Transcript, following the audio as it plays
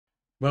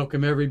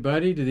Welcome,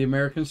 everybody, to the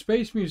American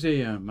Space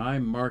Museum.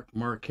 I'm Mark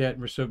Marquette,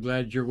 and we're so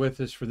glad you're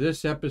with us for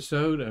this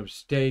episode of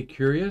Stay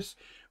Curious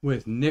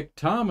with Nick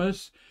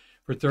Thomas.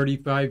 For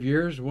 35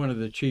 years, one of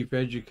the chief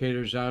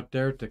educators out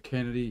there at the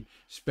Kennedy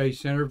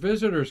Space Center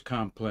Visitors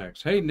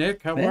Complex. Hey,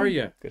 Nick, how are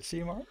you? Good to see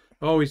you, Mark.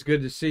 Always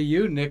good to see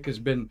you. Nick has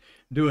been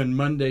doing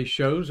Monday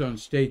shows on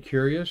Stay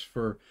Curious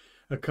for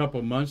a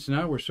couple months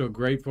now. We're so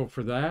grateful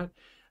for that.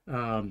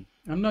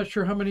 I'm not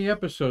sure how many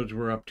episodes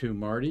we're up to,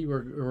 Marty.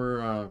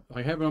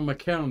 I have it on my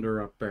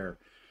calendar up there.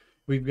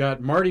 We've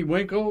got Marty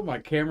Winkle, my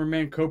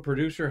cameraman,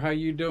 co-producer. How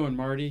you doing,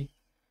 Marty?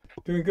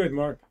 Doing good,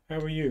 Mark. How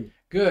are you?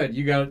 Good.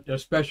 You got a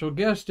special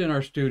guest in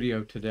our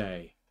studio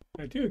today.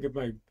 I do. Got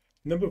my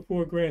number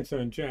 4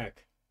 grandson,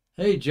 Jack.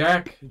 Hey,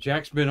 Jack.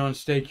 Jack's been on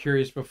Stay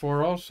Curious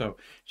before also.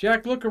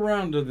 Jack, look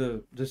around to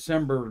the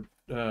December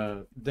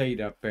date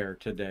up there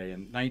today,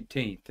 and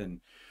 19th. And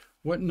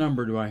what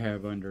number do I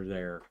have under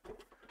there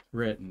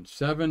written?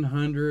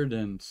 700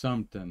 and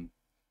something.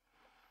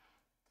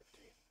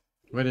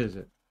 What is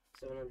it?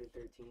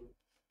 713.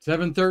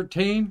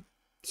 713?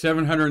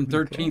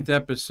 713th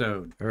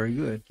episode. Very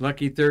good.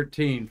 Lucky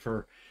 13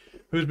 for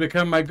who's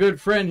become my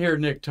good friend here,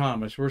 Nick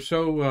Thomas. We're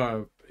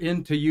so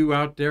into you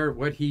out there,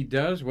 what he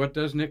does. What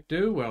does Nick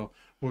do? Well,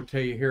 we'll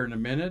tell you here in a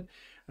minute.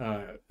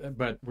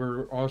 But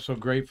we're also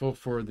grateful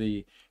for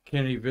the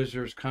Kennedy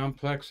Visitors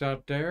Complex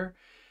out there.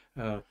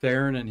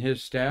 Theron and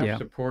his staff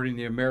supporting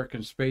the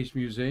American Space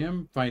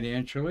Museum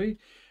financially.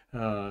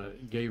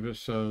 Gave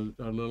us a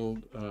little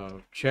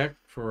check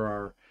for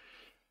our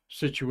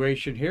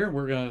situation here.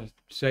 We're going to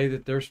say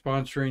that they're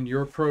sponsoring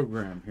your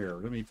program here.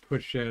 Let me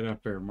push that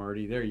up there,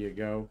 Marty. There you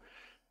go.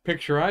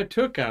 Picture I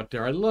took out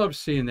there. I love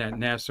seeing that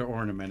NASA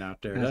ornament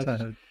out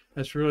there.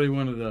 That's really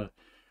one of the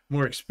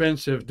more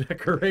expensive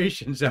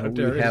decorations out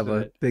there. We have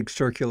a big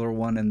circular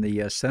one in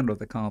the center of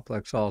the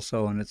complex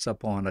also, and it's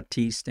up on a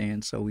T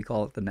stand, so we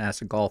call it the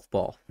NASA golf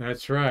ball.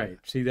 That's right.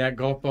 See that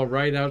golf ball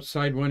right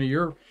outside one of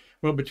your,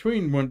 well,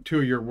 between two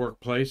of your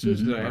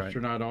workplaces, the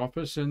astronaut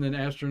office and then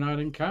astronaut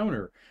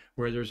encounter,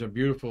 where there's a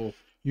beautiful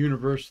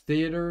universe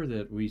theater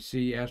that we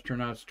see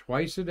astronauts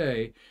twice a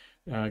day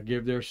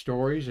give their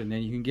stories, and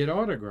then you can get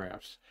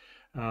autographs.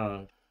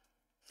 And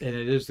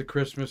it is the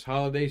Christmas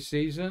holiday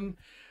season,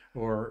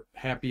 or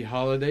happy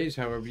holidays,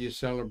 however you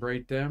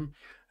celebrate them.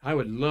 I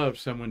would love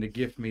someone to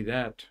gift me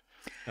that.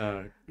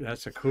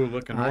 That's a cool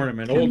looking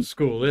ornament. Old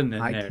school, isn't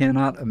it, Nick? I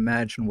cannot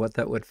imagine what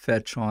that would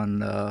fetch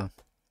on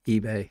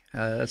eBay.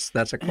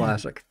 That's a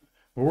classic.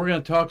 Well, we're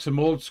going to talk some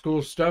old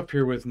school stuff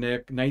here with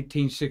Nick.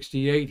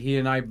 1968, he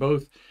and I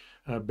both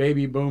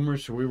baby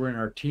boomers, so we were in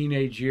our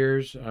teenage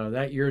years.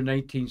 That year,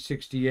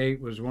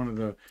 1968, was one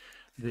of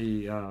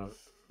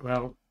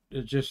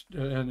just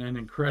an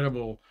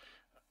incredible,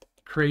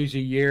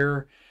 crazy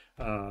year.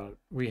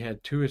 We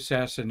had 2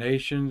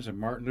 assassinations of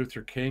Martin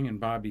Luther King and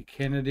Bobby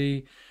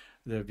Kennedy.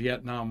 The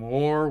Vietnam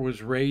War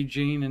was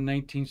raging in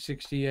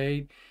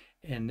 1968.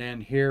 And then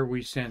here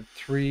we sent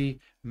 3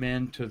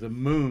 men to the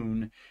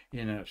moon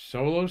in a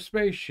solo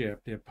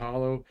spaceship, the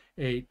Apollo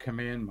 8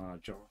 command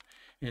module.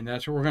 And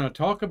that's what we're going to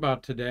talk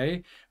about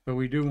today. But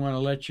we do want to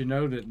let you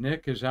know that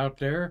Nick is out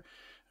there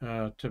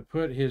to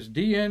put his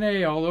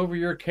DNA all over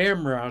your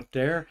camera out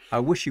there. I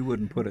wish you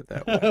wouldn't put it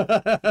that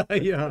way.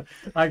 Yeah,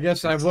 I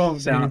guess I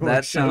won't.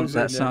 That sounds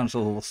a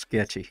little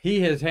sketchy. He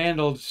has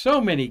handled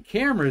so many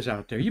cameras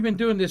out there. You've been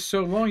doing this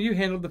so long, you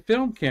handled the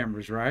film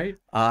cameras, right?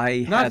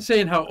 Not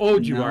saying how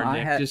old you are,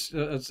 Nick, just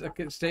a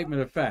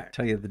statement of fact.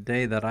 Tell you, the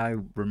day that I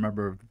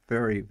remember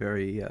very,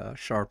 very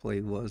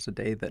sharply was the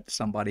day that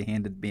somebody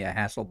handed me a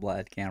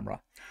Hasselblad camera.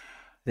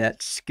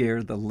 That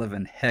scared the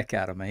living heck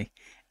out of me.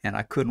 And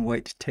I couldn't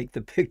wait to take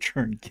the picture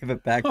and give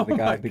it back to the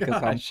guy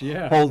because I'm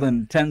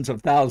holding tens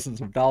of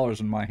thousands of dollars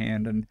in my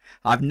hand. And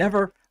I've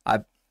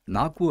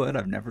knock wood,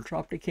 I've never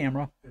dropped a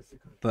camera.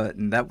 But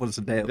that was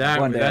the day,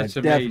 one day I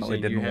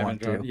definitely didn't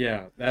want to.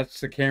 Yeah, that's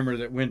the camera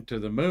that went to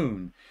the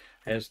moon,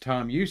 as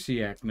Tom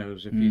Usiak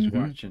knows if he's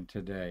watching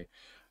today.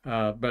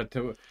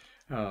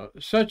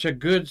 Such a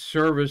good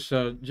service.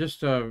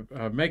 Just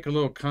make a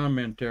little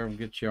comment there and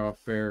get you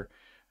off there.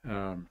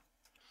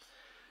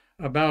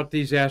 About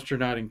these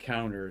astronaut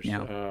encounters.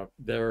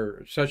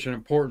 They're such an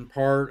important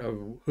part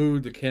of who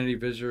the Kennedy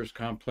Visitors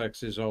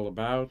Complex is all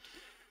about.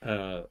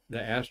 The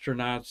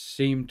astronauts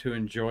seem to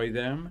enjoy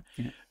them.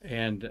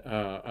 And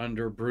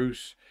under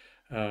Bruce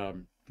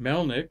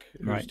Melnick,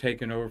 who's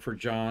taken over for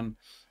John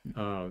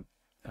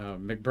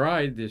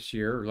McBride this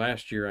year, or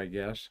last year, I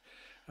guess,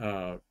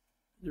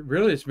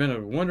 really it's been a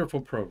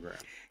wonderful program.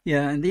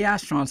 Yeah, and the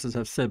astronauts, as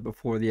I've said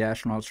before, the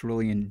astronauts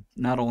really,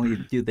 not only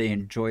do they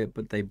enjoy it,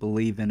 but they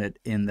believe in it,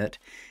 in that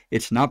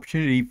it's an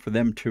opportunity for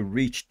them to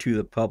reach to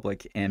the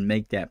public and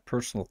make that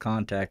personal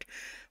contact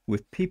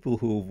with people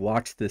who have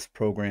watched this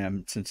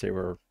program since they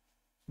were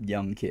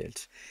young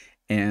kids,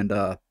 and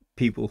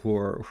people who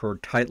are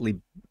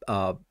tightly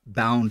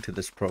bound to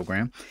this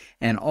program.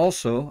 And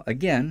also,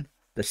 again,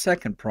 the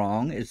second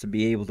prong is to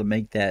be able to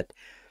make that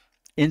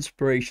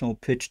inspirational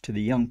pitch to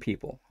the young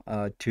people,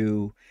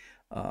 to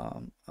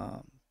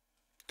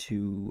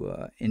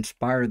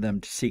inspire them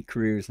to seek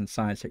careers in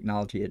science,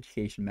 technology,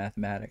 education,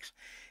 mathematics,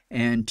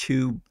 and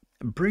to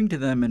bring to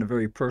them in a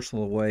very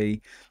personal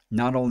way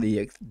not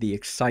only the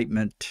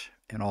excitement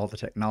and all the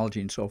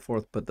technology and so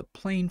forth, but the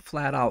plain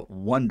flat out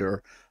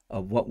wonder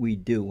of what we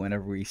do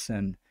whenever we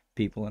send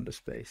people into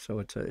space. So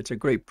it's a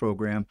great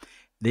program.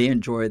 They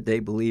enjoy it, they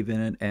believe in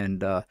it,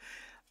 and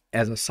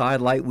as a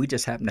sidelight, we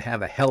just happen to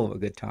have a hell of a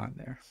good time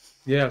there.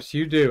 Yes,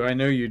 you do. I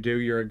know you do.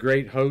 You're a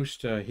great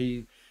host.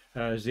 He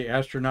is the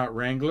astronaut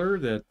wrangler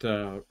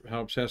that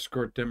helps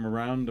escort them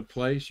around the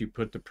place. You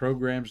put the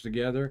programs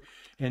together,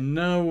 and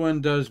no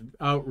one does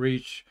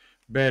outreach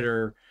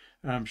better,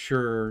 I'm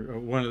sure,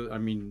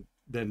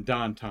 than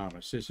Don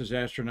Thomas. This is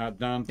astronaut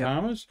Don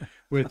Thomas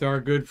with our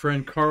good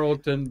friend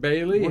Carlton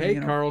Bailey. Well, hey,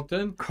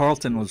 Carlton.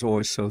 Carlton was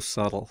always so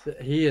subtle.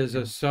 He is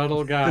a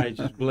subtle guy.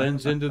 Just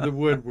blends into the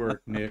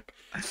woodwork, Nick.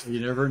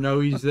 You never know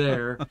he's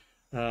there.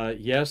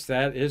 Yes,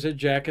 that is a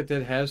jacket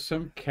that has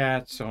some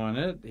cats on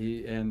it.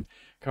 And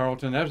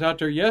Carlton, that was out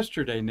there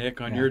yesterday,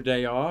 Nick, on your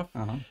day off.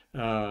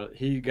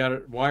 He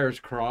got wires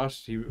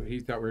crossed.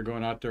 He thought we were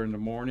going out there in the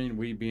morning.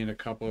 We being a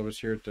couple of us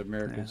here at the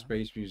American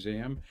Space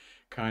Museum.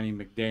 Connie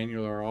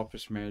McDaniel, our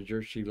office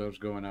manager, she loves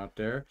going out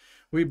there.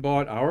 We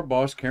bought our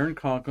boss, Karen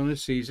Conklin, a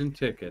season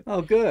ticket.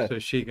 Oh, good. So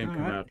she can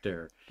come out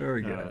there.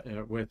 Very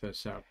good. With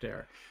us out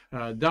there.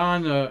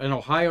 Don, an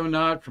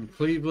Ohio-naut from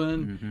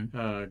Cleveland.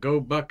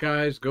 Go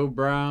Buckeyes, go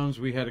Browns.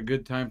 We had a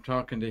good time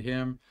talking to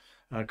him.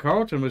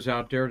 Carlton was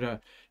out there.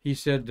 He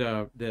said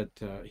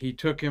that he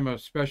took him a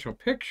special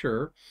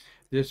picture,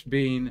 this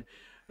being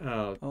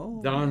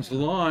Don's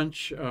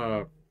launch.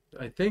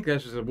 I think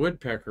this is the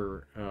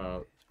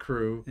Woodpecker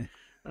crew.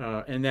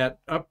 And that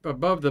up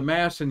above the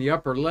mast in the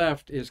upper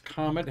left is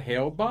Comet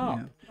Hale-Bopp.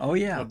 Yeah. Oh,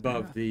 yeah.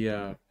 Above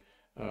the,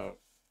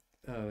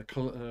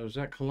 was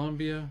that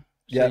Columbia?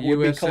 Yeah, it would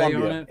be USA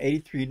Columbia. on it?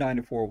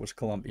 8394 was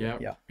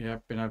Columbia.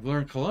 Yep. And I've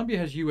learned Columbia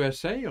has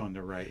USA on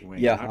the right wing.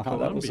 Yeah, not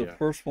that was the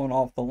first one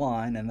off the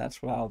line, and that's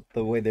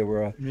the way they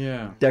were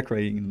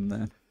decorating them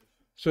then.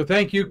 So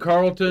thank you,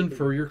 Carlton,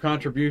 for your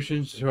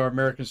contributions to our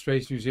American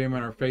Space Museum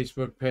on our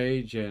Facebook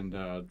page. And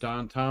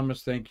Don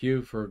Thomas, thank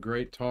you for a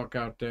great talk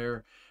out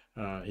there.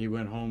 He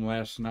went home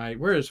last night.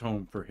 Where is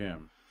home for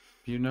him?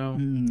 Do you know?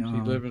 Does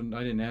he live in?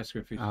 I didn't ask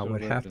him if he still I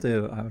would have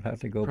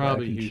to go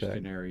probably back and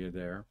Houston check. area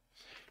there.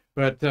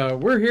 But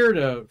we're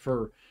here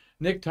for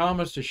Nick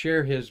Thomas to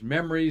share his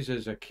memories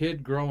as a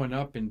kid growing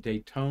up in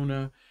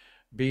Daytona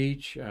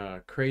Beach,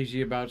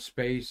 crazy about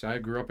space. I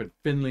grew up in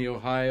Findlay,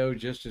 Ohio,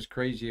 just as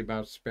crazy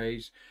about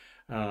space.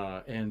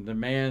 And the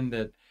man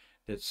that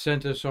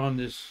sent us on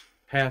this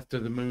path to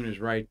the moon is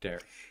right there.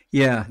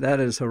 Yeah, that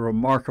is a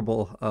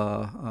remarkable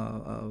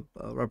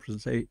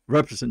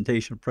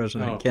representation of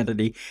President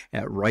Kennedy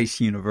at Rice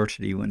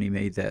University when he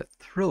made that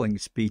thrilling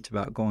speech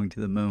about going to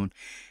the moon.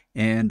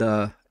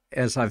 And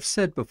as I've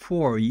said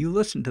before, you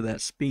listen to that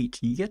speech,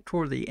 and you get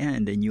toward the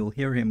end, and you'll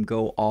hear him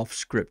go off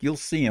script. You'll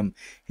see him,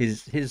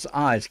 his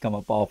eyes come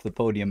up off the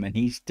podium, and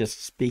he's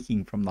just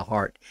speaking from the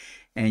heart.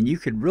 And you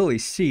could really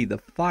see the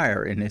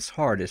fire in his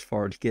heart as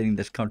far as getting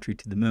this country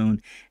to the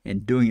moon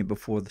and doing it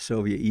before the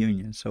Soviet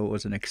Union. So it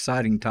was an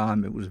exciting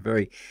time. It was a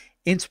very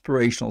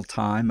inspirational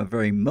time, a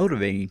very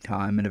motivating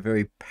time, and a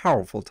very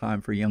powerful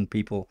time for young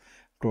people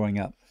growing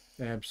up.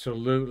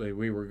 Absolutely.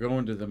 We were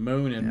going to the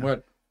moon,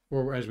 and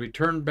as we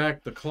turn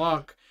back the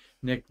clock,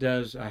 Nick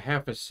does a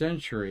half a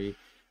century,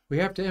 we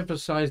have to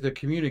emphasize the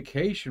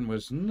communication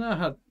was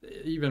not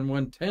even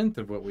 1/10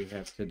 of what we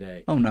have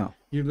today. Oh, no.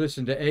 You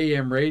listened to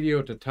AM radio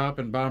at the top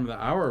and bottom of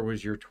the hour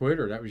was your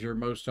Twitter. That was your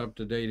most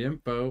up-to-date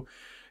info.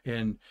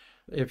 And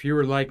if you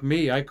were like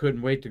me, I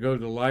couldn't wait to go to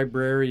the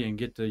library and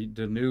get the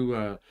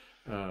new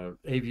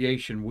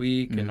Aviation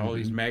Week and all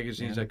these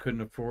magazines I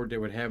couldn't afford that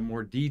would have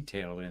more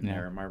detail in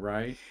there. Am I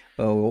right?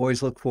 Well, we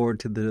always look forward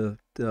to the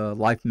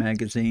Life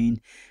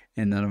magazine,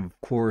 and then of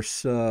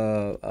course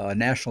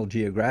National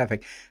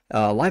Geographic.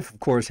 Life, of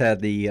course,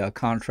 had the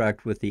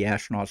contract with the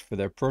astronauts for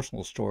their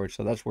personal storage,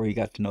 so that's where you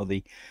got to know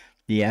the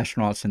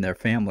astronauts and their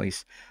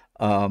families.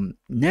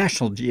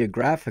 National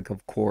Geographic,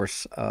 of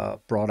course,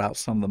 brought out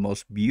some of the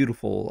most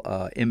beautiful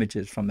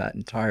images from that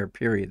entire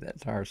period, that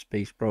entire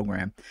space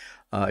program.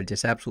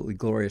 Just absolutely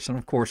glorious. And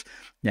of course,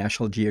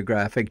 National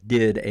Geographic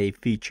did a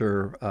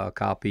feature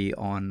copy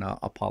on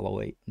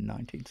Apollo 8 in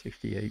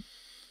 1968.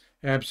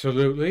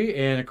 Absolutely.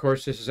 And of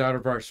course, this is out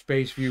of our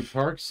Space View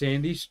Park.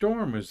 Sandy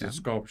Storm was the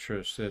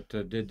sculptress that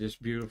did this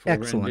beautiful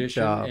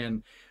rendition. Job.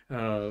 And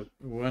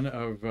one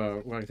of,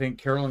 I think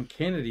Carolyn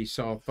Kennedy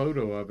saw a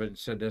photo of it and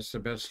said that's the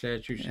best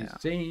statue she's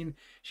seen.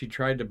 She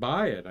tried to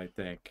buy it, I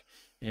think,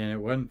 and it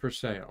wasn't for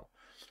sale.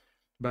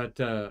 But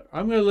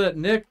I'm going to let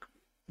Nick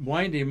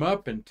wind him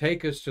up and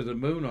take us to the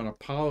moon on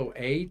Apollo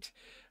 8.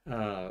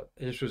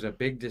 This was a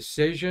big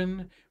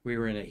decision. We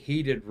were in a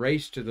heated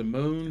race to the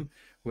moon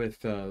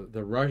with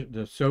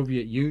the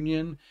Soviet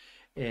Union.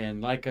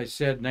 And like I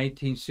said,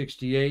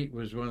 1968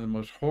 was one of the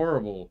most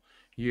horrible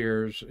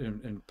years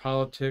in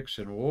politics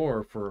and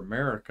war for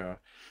America.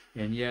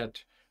 And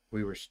yet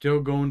we were still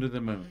going to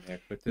the moon,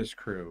 Nick, with this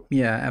crew.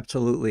 Yeah,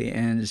 absolutely.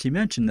 And as you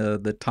mentioned,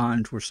 the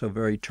times were so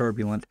very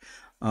turbulent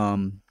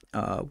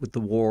with the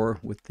war,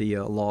 with the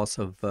loss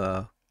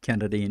of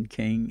Kennedy and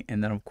King,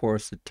 and then, of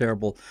course, the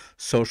terrible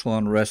social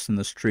unrest in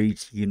the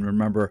streets. You can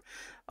remember,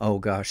 oh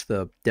gosh,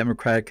 the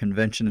Democratic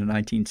Convention in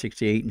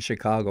 1968 in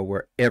Chicago,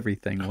 where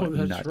everything went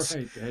nuts.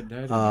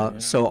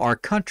 Right. So our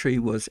country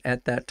was,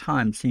 at that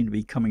time, seemed to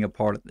be coming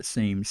apart at the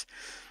seams.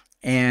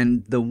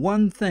 And the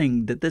one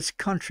thing that this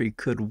country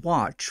could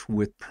watch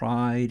with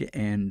pride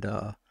and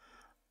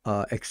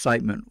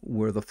excitement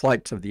were the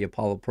flights of the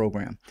Apollo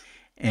program.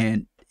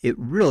 And it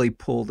really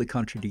pulled the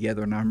country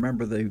together. And I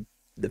remember the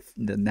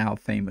now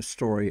famous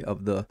story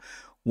of the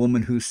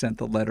woman who sent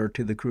the letter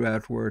to the crew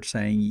afterwards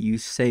saying, "You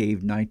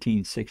saved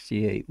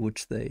 1968,"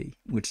 which they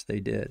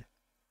did.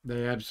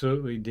 They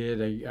absolutely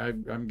did.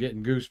 I'm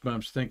getting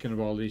goosebumps thinking of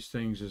all these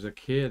things as a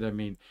kid. I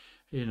mean,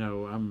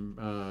 I'm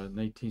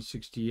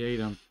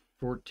 1968. I'm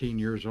 14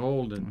 years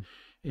old,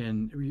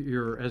 and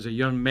you're, as a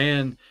young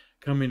man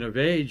coming of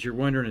age, you're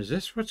wondering, is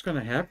this what's going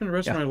to happen the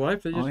rest of my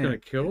life? They're just going to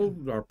kill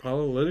our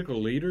political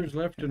leaders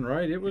left and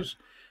right. It was,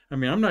 I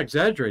mean, I'm not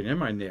exaggerating,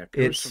 am I, Nick?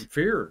 There was some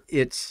fear.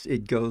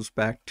 It goes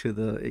back to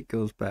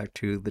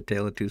the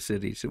Tale of Two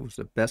Cities. It was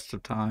the best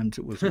of times.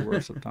 It was the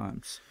worst of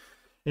times.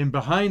 And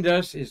behind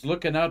us is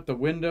looking out the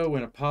window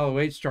when Apollo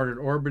 8 started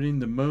orbiting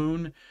the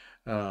moon.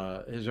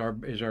 Is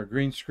our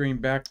green screen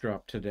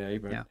backdrop today.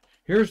 But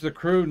here's the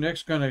crew.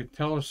 Nick's going to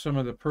tell us some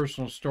of the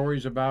personal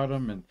stories about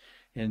them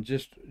and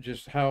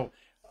just how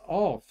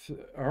all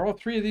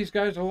three of these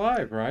guys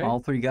alive, right? All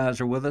three guys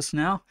are with us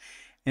now.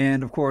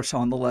 And of course,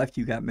 on the left,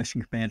 you got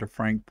Mission Commander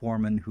Frank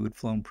Borman, who had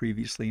flown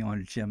previously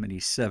on Gemini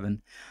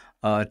 7.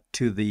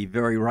 To the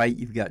very right,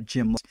 you've got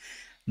Jim,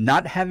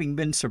 not having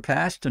been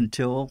surpassed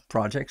until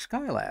Project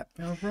Skylab.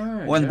 Oh,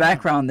 right. Well, in the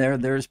background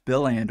there's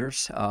Bill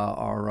Anders,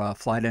 our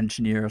flight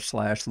engineer /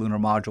 lunar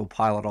module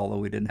pilot, although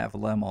we didn't have a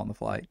LEM on the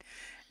flight.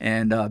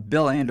 And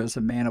Bill Anders,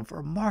 a man of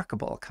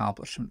remarkable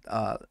accomplishment.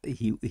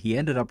 He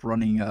ended up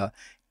running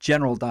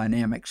General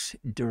Dynamics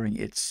during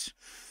its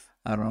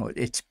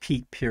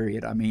peak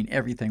period. I mean,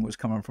 everything was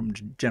coming from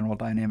General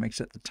Dynamics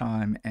at the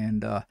time,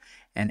 and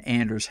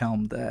Anders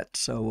helmed that.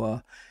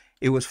 So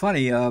it was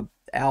funny.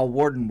 Al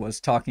Warden was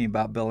talking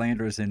about Bill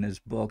Anders in his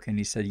book, and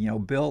he said,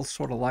 Bill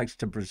sort of likes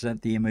to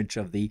present the image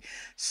of the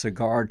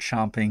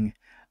cigar-chomping,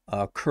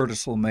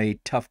 Curtis LeMay,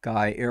 tough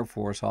guy Air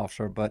Force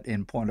officer, but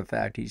in point of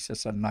fact, he's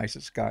just the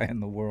nicest guy in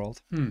the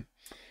world.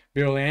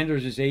 Bill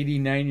Anders is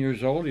 89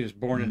 years old. He was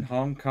born in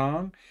Hong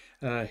Kong.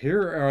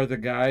 Here are the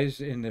guys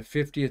in the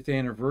 50th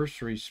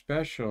anniversary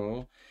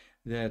special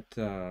that,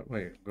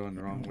 wait, I'm going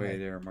the wrong way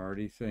there,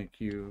 Marty. Thank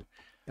you.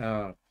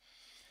 The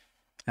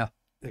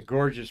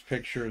gorgeous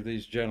picture of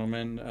these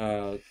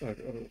gentlemen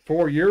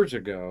 4 years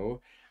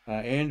ago.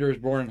 Anders,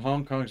 born in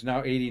Hong Kong, is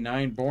now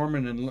 89.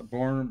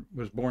 Borman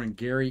was born in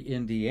Gary,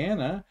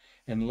 Indiana,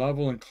 and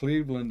Lovell in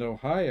Cleveland,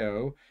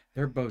 Ohio.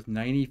 They're both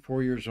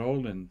 94 years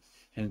old and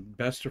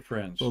best of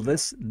friends. Well,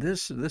 this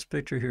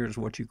picture here is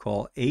what you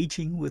call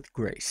aging with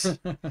grace.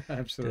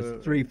 Absolutely. They're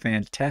three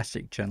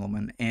fantastic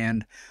gentlemen,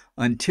 and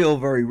until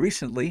very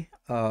recently,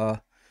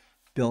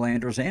 Bill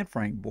Anders and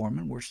Frank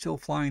Borman were still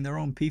flying their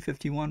own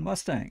P-51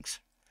 Mustangs.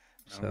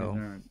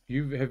 So,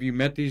 have you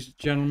met these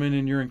gentlemen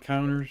in your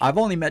encounters? I've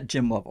only met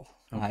Jim Lovell.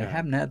 Okay. I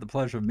haven't had the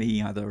pleasure of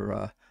meeting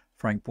either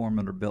Frank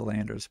Borman or Bill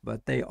Anders,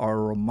 but they are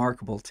a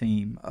remarkable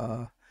team.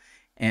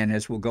 And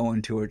as we'll go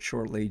into it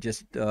shortly,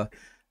 just we're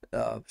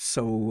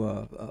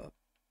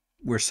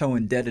so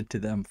indebted to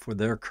them for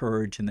their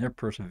courage and their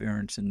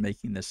perseverance in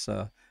making this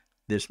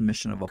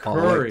mission of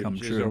Apollo 8 come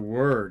true. Courage is a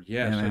word,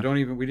 yes.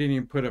 Yeah, we didn't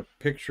even put a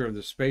picture of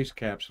the space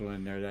capsule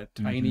in there, that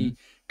tiny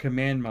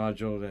command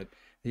module that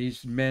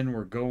these men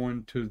were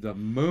going to the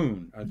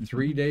moon. A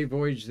 3-day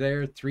voyage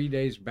there, 3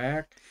 days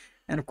back.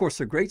 And of course,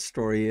 the great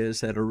story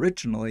is that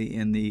originally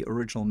in the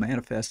original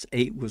manifest,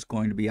 8 was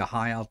going to be a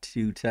high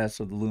altitude test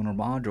of the lunar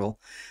module,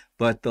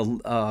 but the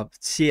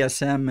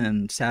CSM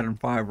and Saturn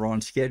V were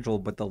on schedule,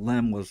 but the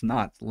LEM was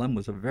not. The LEM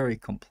was a very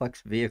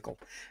complex vehicle,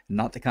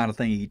 not the kind of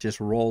thing you could just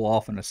roll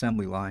off an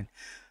assembly line.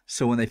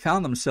 So when they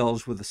found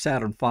themselves with the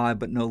Saturn V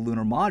but no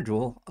lunar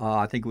module,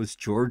 I think it was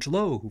George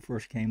Low who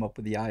first came up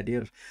with the idea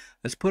of,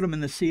 let's put them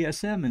in the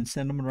CSM and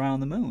send them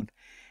around the moon.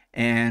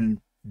 And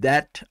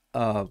that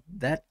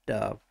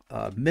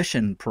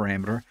mission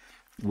parameter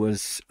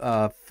was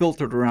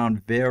filtered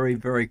around very,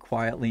 very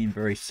quietly and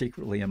very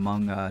secretly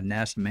among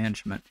NASA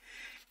management.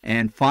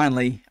 And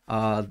finally,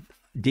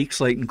 Deke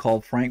Slayton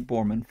called Frank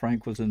Borman.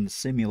 Frank was in the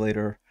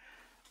simulator.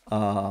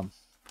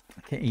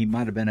 He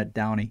might have been at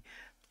Downey,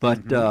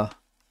 but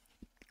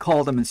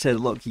called him and said,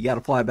 look, you got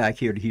to fly back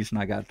here to Houston.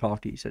 I got to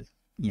talk to you. He said,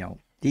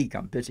 Deke,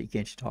 I'm busy.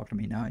 Can't you talk to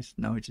me now? He said,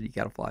 no. He said, you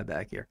got to fly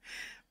back here.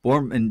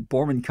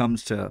 Borman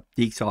comes to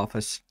Deke's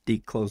office.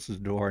 Deke closes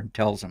the door and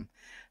tells him,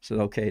 said,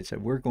 okay, he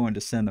said, we're going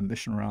to send a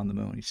mission around the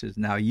moon. He says,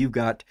 now you've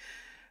got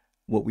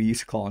what we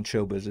used to call in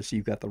show business,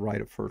 you've got the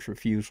right of first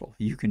refusal.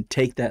 You can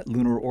take that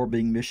lunar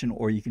orbiting mission,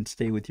 or you can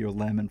stay with your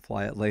LEM and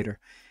fly it later.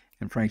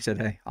 And Frank said,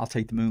 hey, I'll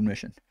take the moon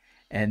mission.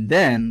 And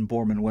then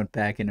Borman went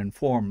back and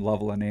informed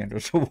Lovell and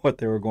Anders of what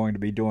they were going to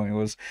be doing. It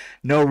was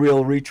no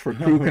real reach for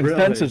crew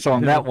consensus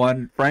on that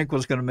one. Frank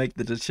was going to make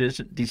the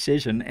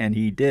decision, and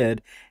he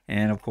did.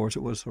 And, of course,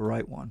 it was the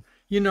right one.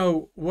 You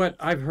know what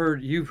I've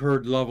heard, you've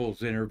heard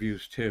Lovell's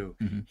interviews too.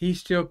 He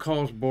still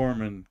calls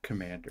Borman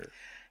commander.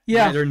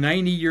 Yeah. They're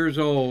 90 years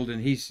old,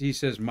 and he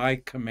says, my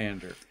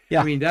commander.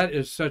 Yeah. I mean, that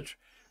is such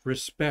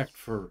respect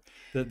for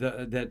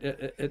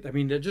I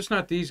mean, just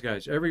not these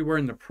guys. Everywhere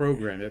in the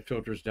program, it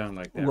filters down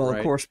like that. Well, right?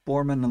 Of course,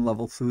 Borman and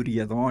Lovell flew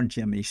together on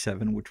Gemini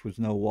 7, which was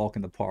no walk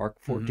in the park.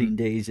 14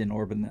 days in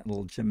orbit in that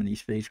little Gemini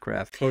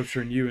spacecraft. Closer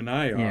than you and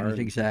I are. Yeah,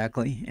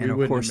 exactly. And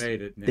we of course, have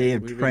made it, Nick. they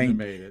have we trained.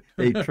 Made it.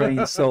 They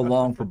trained so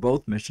long for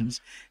both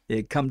missions. They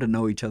had come to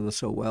know each other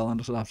so well.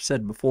 And as I've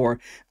said before,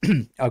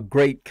 a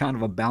great kind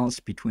of a balance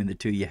between the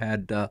two. You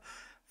had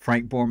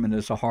Frank Borman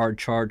as a hard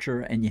charger,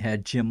 and you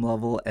had Jim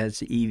Lovell as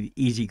the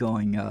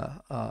easygoing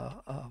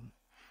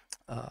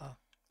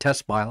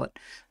test pilot.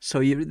 So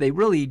they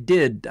really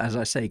did, as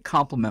I say,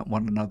 complement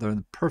one another.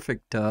 The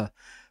perfect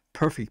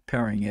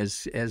pairing,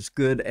 as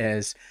good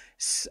as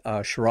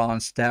Sharon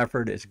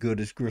Stafford, as good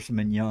as Grissom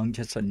and Young.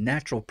 Just a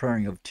natural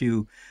pairing of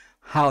two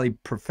highly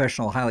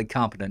professional, highly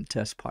competent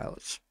test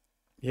pilots.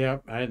 Yeah,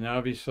 and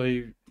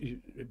obviously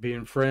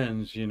being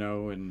friends, you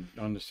know, and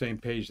on the same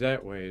page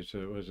that way, so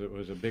it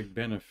was a big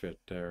benefit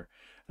there.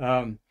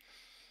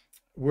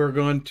 We're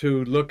going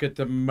to look at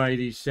the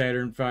mighty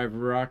Saturn V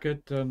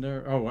rocket on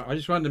there. Oh, I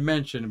just wanted to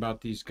mention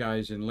about these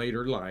guys in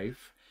later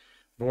life.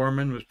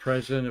 Borman was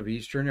president of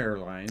Eastern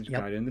Airlines,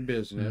 got in the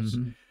business.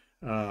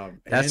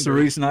 That's the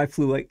reason I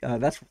flew.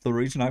 That's the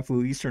reason I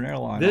flew Eastern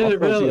Airlines. Did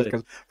it really?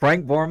 Because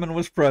Frank Borman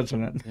was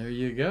president. There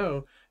you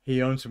go. He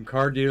owned some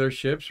car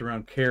dealerships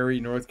around Cary,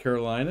 North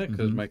Carolina,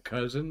 because my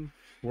cousin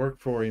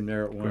worked for him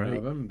there at one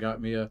of them. Got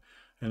me an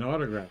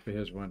autograph of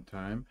his one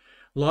time.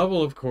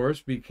 Lovell, of course,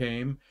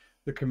 became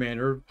the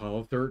commander of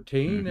Apollo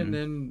 13, and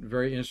then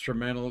very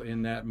instrumental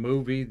in that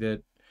movie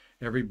that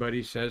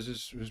everybody says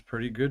is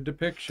pretty good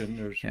depiction.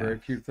 There's very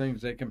few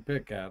things they can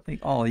pick at. I think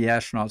all the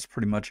astronauts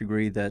pretty much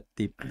agree that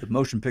the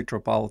motion picture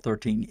Apollo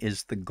 13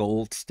 is the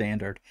gold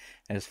standard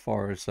as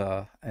far as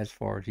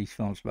these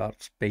films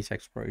about space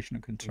exploration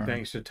are concerned.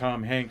 Thanks to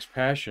Tom Hanks'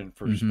 passion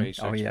for space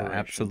exploration. Oh yeah,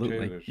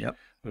 absolutely. Too.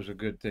 There's a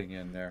good thing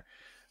in there.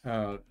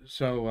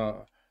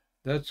 So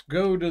let's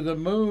go to the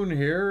moon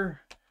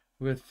here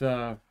with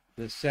the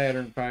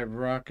Saturn V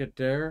rocket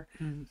there.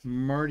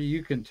 Marty,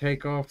 you can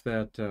take off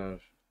that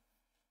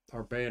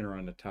our banner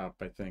on the top,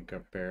 I think,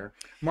 up there.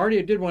 Marty,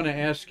 I did want to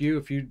ask you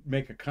if you'd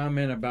make a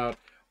comment about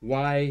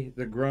why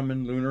the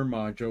Grumman lunar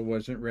module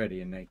wasn't ready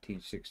in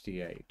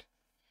 1968.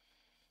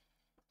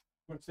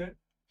 What's that?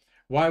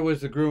 Why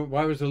was the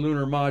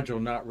lunar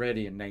module not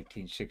ready in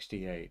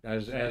 1968?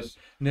 As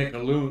Nick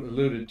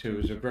alluded to, it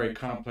was a very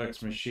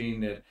complex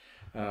machine that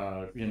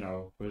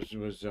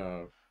was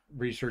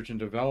research and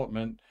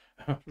development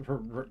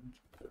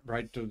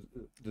right to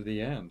the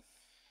end.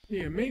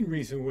 Yeah, main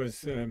reason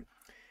was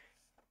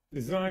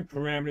design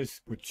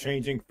parameters were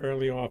changing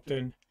fairly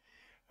often.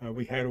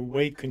 We had a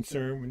weight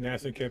concern when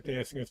NASA kept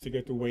asking us to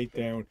get the weight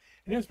down,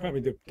 and that's probably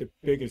the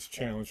biggest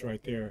challenge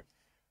right there,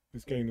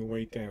 was getting the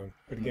weight down.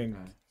 But again,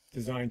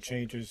 design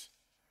changes.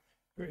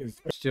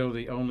 Still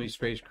the only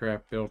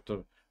spacecraft built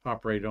to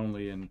operate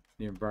only in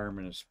the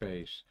environment of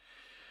space.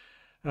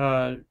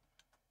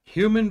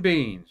 Human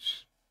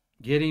beings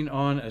getting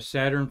on a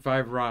Saturn V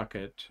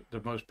rocket,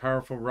 the most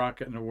powerful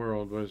rocket in the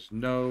world, was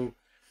no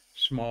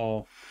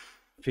small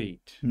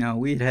feat. No,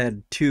 we'd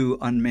had 2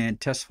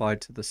 unmanned test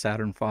flights of the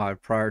Saturn V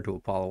prior to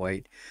Apollo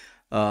 8.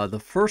 The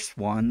first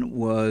one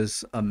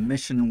was a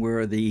mission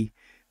where the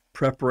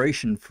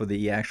preparation for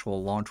the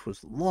actual launch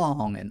was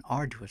long and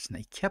arduous, and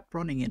they kept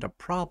running into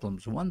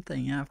problems, one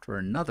thing after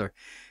another.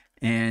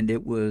 And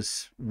it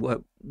was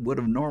what would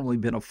have normally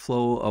been a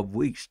flow of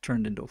weeks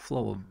turned into a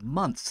flow of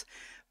months.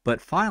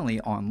 But finally,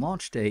 on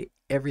launch day,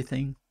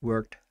 everything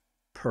worked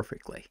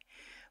perfectly.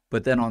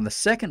 But then on the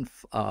second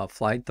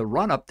flight, the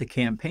run-up, the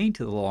campaign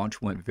to the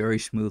launch went very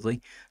smoothly.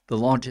 The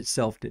launch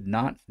itself did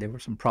not. There were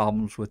some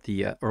problems with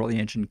the early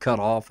engine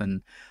cutoff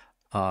and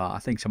I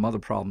think some other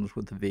problems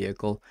with the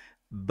vehicle.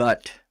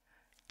 But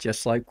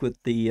just like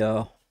with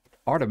the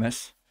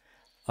Artemis,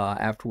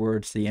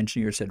 afterwards the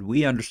engineer said,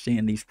 we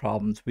understand these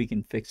problems, we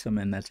can fix them,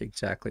 and that's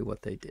exactly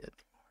what they did.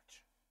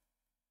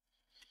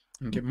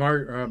 Okay,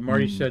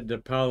 Marty said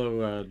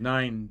Apollo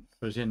 9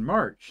 was in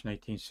March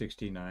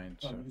 1969.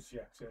 So.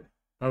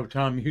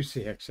 Tom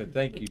Musiak said,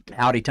 thank you.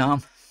 Howdy,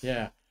 Tom.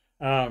 Yeah.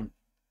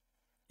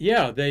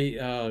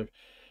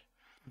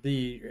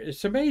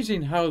 It's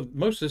amazing how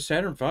most of the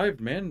Saturn V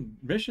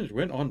missions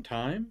went on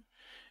time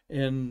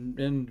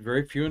and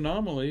very few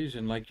anomalies.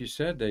 And like you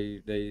said,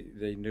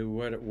 they knew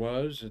what it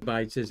was.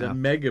 Bytes is a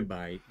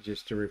megabyte,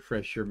 just to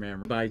refresh your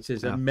memory. Bytes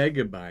is a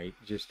megabyte,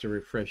 just to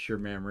refresh your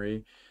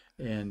memory.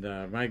 And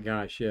my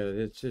gosh, yeah,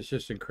 it's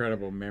just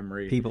incredible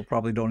memory. People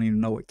probably don't even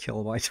know what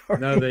kilobytes are.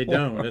 No, they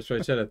don't. That's why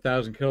I said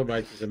 1,000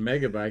 kilobytes is a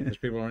megabyte, because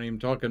people aren't even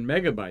talking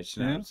megabytes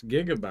now. It's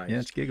gigabytes. Yeah,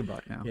 it's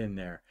gigabyte now. In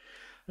there.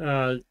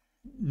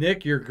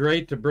 Nick, you're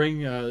great to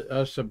bring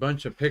us a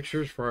bunch of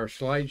pictures for our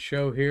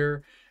slideshow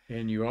here,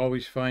 and you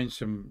always find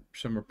some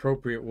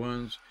appropriate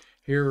ones.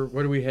 Here,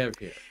 what do we have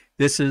here?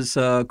 This is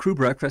crew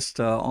breakfast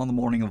on the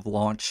morning of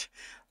launch.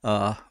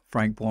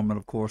 Frank Borman,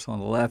 of course, on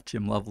the left,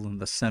 Jim Lovell in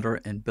the center,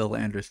 and Bill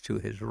Anders to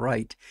his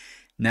right.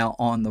 Now,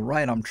 on the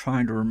right, I'm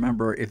trying to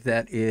remember if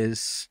that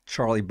is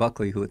Charlie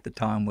Buckley, who at the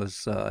time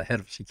was head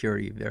of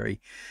security,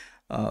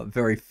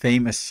 very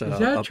famous. Is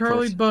that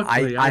Charlie person.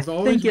 Buckley? I I've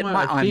always think it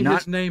might. I've seen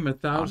his name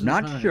 1,000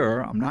 I'm not times.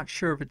 sure. I'm not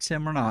sure if it's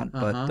him or not,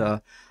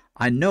 but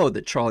I know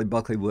that Charlie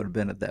Buckley would have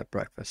been at that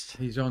breakfast.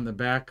 He's on the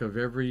back of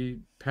every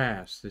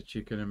pass that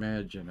you can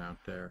imagine out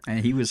there.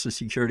 And he was the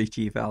security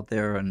chief out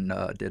there and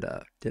did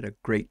a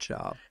great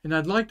job. And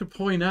I'd like to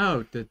point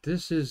out that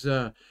this is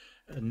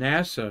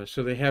NASA,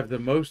 so they have the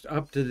most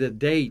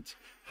up-to-the-date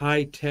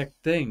high-tech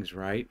things,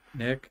 right,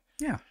 Nick?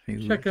 Yeah.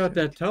 Check out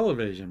that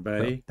television,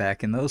 buddy.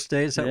 Back in those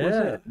days, that was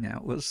Yeah. it. Yeah,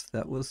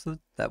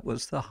 that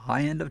was the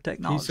high end of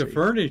technology. Piece of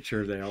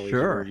furniture they always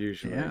were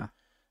usually. Yeah.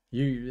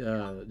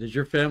 You did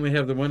your family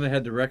have the one that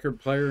had the record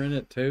player in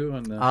it too?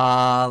 On the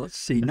let's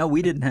see. No,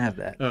 we didn't have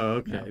that. Oh,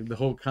 okay. No. The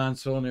whole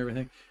console and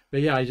everything. But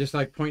yeah, I just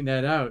like pointing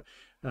that out.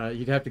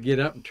 You'd have to get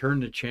up and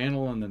turn the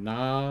channel on the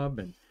knob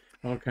and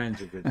all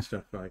kinds of good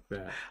stuff like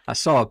that. I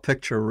saw a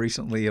picture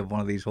recently of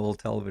one of these old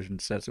television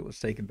sets that was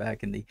taken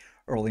back in the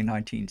early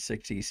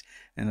 1960s,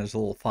 and there's a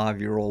little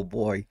 5-year-old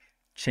boy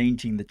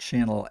changing the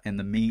channel, and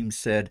the meme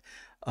said,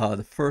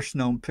 the first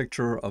known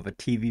picture of a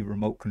TV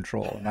remote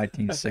control in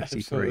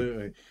 1963.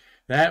 Absolutely.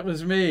 That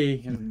was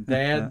me. And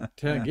Dad,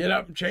 get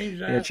up and change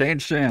that. Yeah,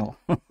 change channel.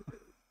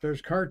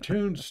 There's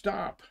cartoons,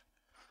 stop.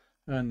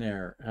 On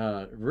there.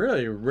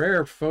 Really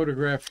rare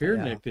photograph here,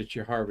 Yeah. Nick, that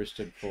you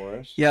harvested for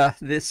us. Yeah,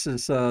 this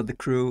is the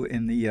crew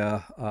in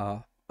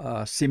the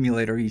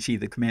simulator. You see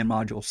the command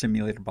module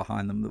simulator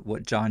behind them,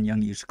 what John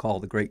Young used to call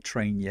the Great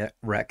Train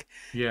Wreck,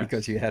 Yes.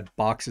 because you had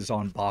boxes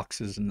on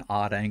boxes and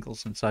odd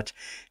angles and such.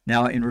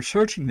 Now, in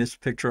researching this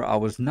picture, I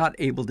was not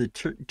able to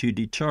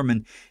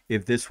determine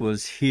if this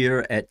was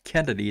here at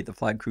Kennedy, the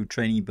Flight Crew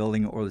Training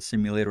Building, or the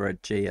simulator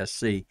at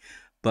JSC,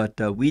 but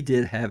we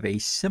did have a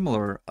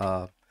similar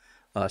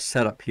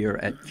setup here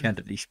at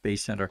Kennedy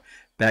Space Center.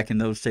 Back in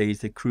those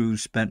days, the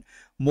crews spent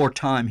more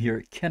time here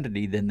at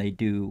Kennedy than they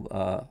do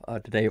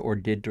today, or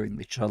did during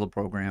the shuttle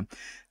program.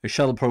 The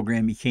shuttle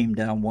program, you came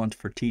down once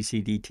for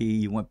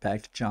TCDT, you went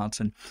back to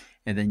Johnson,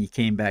 and then you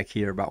came back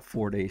here about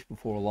 4 days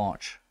before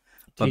launch.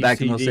 But back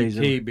in those days,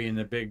 TCDT being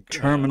the big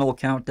terminal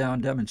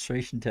countdown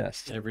demonstration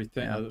test.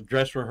 everything,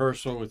 dress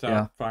rehearsal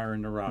without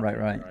firing the rocket.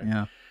 Right,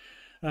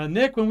 yeah.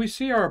 Nick, when we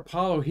see our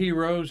Apollo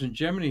heroes and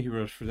Gemini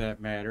heroes, for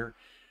that matter,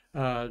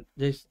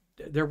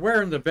 they're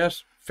wearing the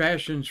best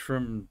fashions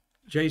from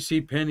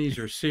J.C. Penney's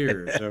or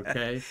Sears.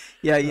 Okay.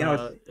 Yeah, you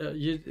know,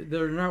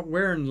 they're not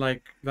wearing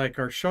like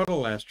our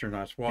shuttle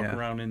astronauts walk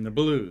around in the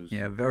blues.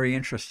 yeah, very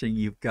interesting.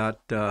 You've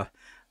got the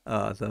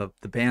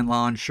band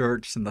lawn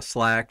shirts and the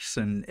slacks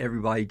and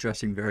everybody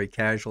dressing very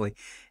casually.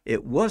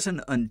 It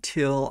wasn't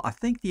until I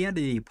think the end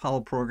of the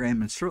Apollo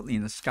program, and certainly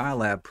in the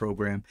Skylab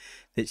program,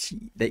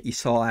 that you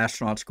saw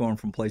astronauts going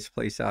from place to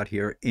place out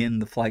here in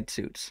the flight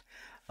suits.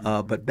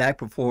 But back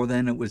before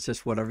then, it was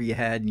just whatever you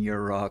had in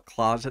your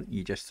closet.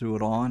 You just threw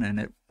it on,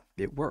 and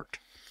it worked.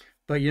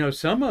 But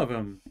some of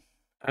them,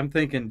 I'm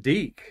thinking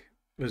Deke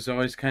was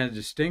always kind of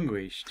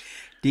distinguished.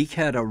 Deke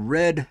had a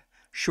red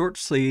short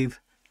sleeve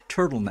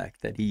turtleneck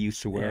that he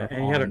used to wear. Yeah,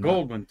 and he had a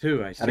gold one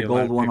too. I see had a lot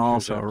gold of one pictures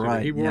also, of, too.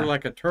 right? He wore yeah.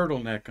 like a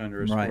turtleneck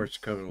under his Right. sports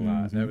coat a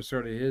lot. That was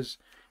sort of his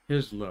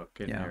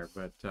look in Yeah. there.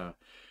 But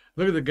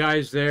look at the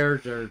guys there.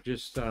 They're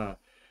just, I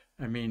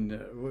mean,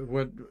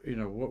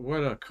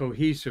 what a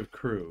cohesive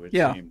crew it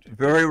seemed.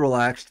 Very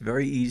relaxed,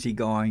 very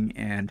easygoing,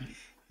 and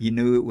you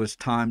knew it was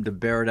time to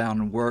bear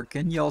down and work,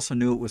 and you also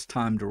knew it was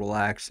time to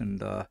relax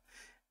and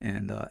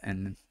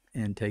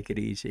take it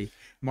easy.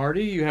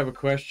 Marty, you have a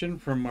question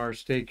from our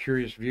Stay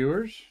Curious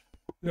viewers?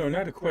 No,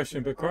 not a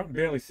question, but Carlton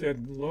Bailey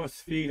said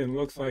lost feed and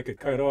looks like it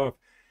cut off.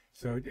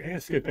 So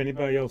ask if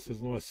anybody else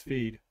has lost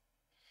feed.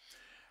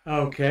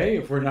 Okay,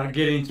 if we're not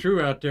getting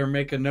through out there,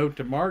 make a note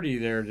to Marty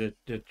there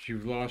that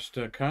you've lost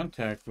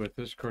contact with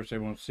us. Of course, they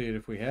won't see it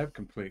if we have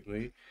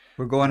completely.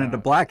 We're going into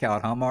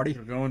blackout, huh, Marty?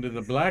 We're going to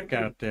the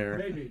blackout there.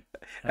 Maybe.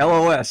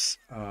 LOS.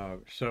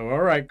 So,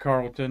 all right,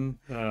 Carlton.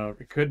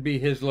 It could be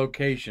his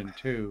location,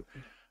 too,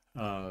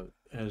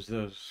 as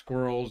the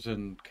squirrels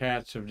and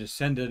cats have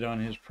descended on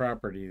his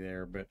property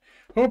there. But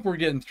hope we're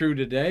getting through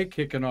today,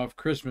 kicking off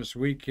Christmas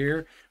week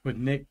here with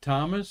Nick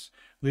Thomas,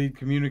 lead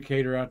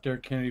communicator out there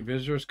at Kennedy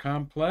Visitors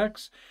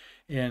Complex.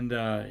 And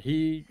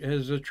he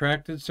has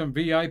attracted some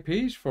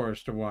VIPs for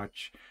us to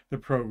watch the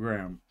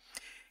program.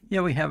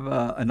 Yeah, we have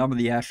a number of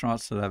the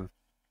astronauts that I've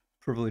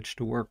privileged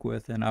to work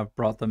with, and I've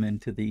brought them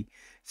into the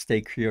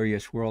Stay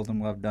Curious world. And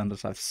what I've done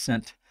is I've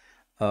sent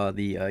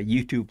the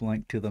YouTube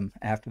link to them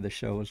after the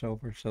show is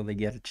over, so they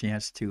get a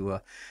chance to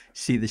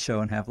see the show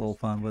and have a little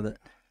fun with it.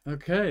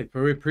 Okay,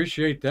 but we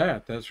appreciate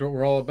that. That's what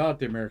we're all about,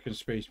 the American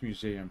Space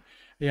Museum.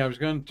 Yeah,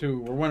 we're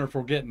wondering if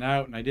we're getting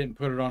out, and I didn't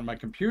put it on my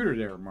computer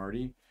there,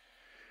 Marty.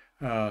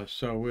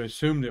 So we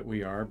assume that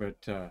we are,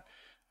 but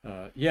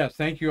yeah,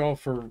 thank you all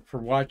for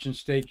watching.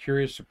 Stay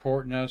curious,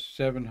 supporting us.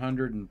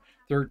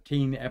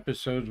 713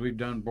 episodes we've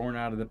done born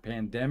out of the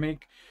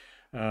pandemic.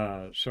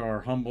 So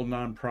our humble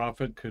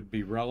nonprofit could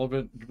be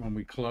relevant when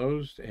we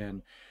closed,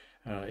 and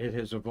it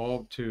has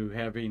evolved to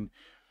having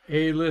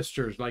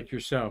A-listers like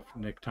yourself,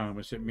 Nick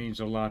Thomas. It means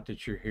a lot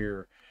that you're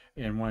here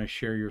and want to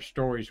share your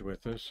stories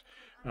with us.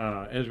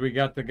 As we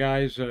got the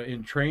guys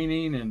in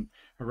training and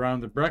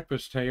around the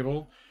breakfast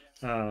table,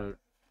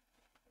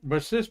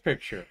 what's this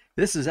picture?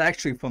 This is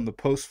actually from the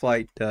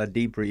post-flight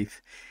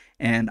debrief,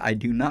 and I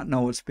do not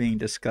know what's being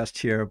discussed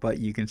here, but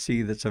you can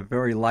see that's a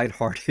very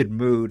lighthearted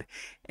mood,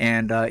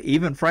 and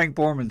even Frank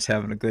Borman's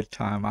having a good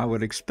time. I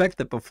would expect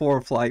that before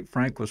flight,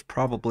 Frank was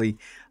probably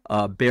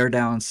bear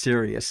down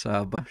serious,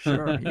 but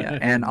sure, yeah.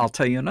 And I'll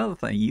tell you another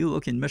thing. You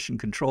look in Mission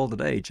Control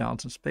today,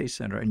 Johnson Space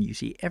Center, and you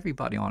see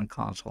everybody on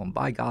console, and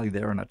by golly,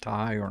 they're in a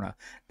tie or in a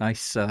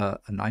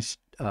nice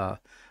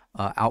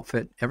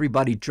outfit.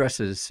 Everybody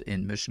dresses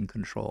in Mission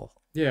Control.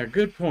 Yeah,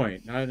 good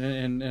point.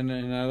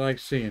 And I like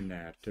seeing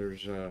that.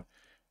 There's a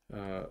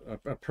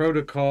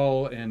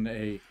protocol and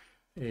a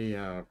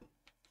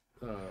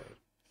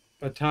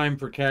time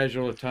for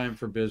casual, a time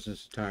for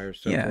business attire,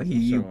 so Yeah, forth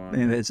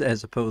and so on.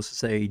 as opposed to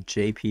say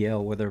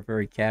JPL, where they're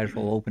very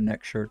casual, open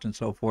neck shirts and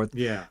so forth.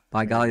 Yeah,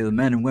 By golly, the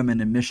men and women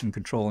in Mission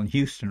Control in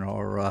Houston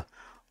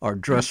are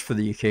dressed for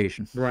the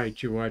occasion.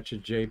 right. You watch a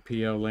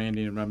JPL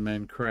landing of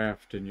unmanned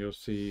craft, and you'll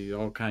see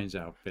all kinds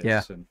of outfits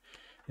Yeah. and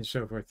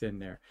so forth in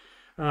there.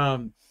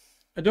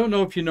 I don't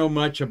know if you know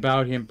much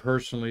about him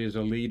personally as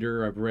a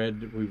leader.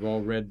 We've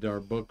all read our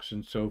books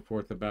and so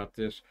forth about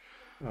this.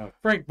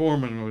 Frank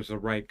Borman was the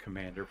right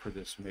commander for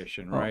this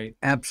mission, right?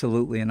 Oh,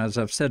 absolutely. And as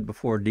I've said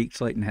before, Deke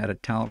Slayton had a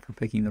talent for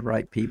picking the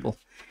right people.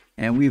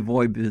 And we've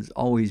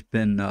always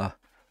been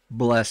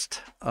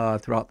blessed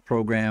throughout the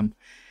program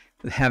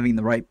with having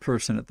the right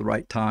person at the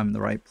right time in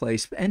the right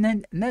place.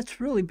 And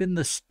that's really been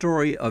the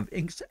story of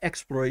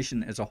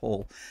exploration as a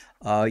whole.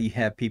 You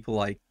have people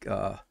like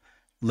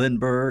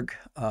Lindbergh,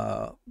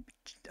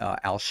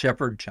 Al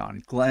Shepard,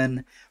 John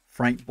Glenn,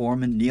 Frank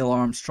Borman, Neil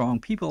Armstrong,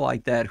 people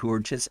like that who are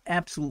just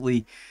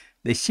absolutely,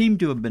 they seem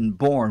to have been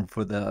born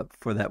for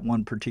that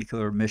one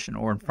particular mission,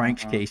 or in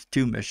Frank's case,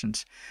 two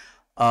missions.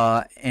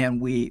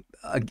 And we,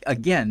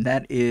 again,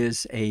 that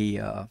is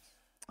a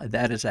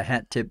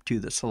hat tip to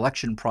the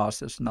selection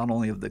process, not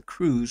only of the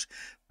crews,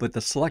 but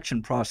the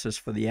selection process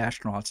for the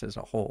astronauts as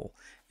a whole.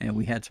 And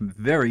we had some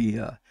very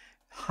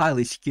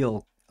highly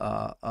skilled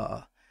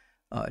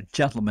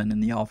gentlemen in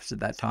the office at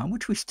that time,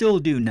 which we still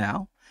do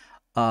now.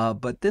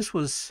 But this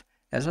was,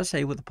 as I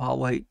say, with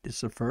Apollo 8,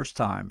 it's the first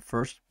time,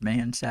 first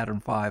manned Saturn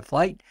V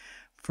flight,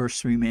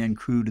 first three-man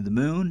crew to the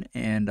moon,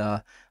 and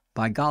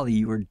by golly,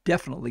 you were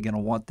definitely going to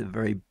want the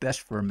very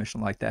best for a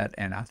mission like that,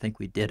 and I think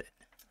we did it.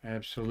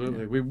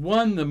 Absolutely. We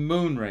won the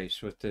moon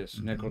race with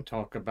this. Nick will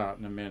talk about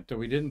in a minute. Though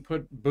we didn't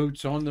put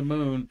boots on the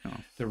moon. No.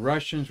 The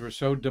Russians were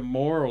so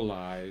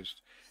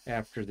demoralized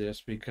after this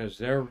because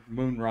their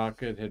moon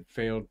rocket had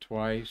failed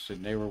twice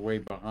and they were way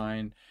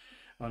behind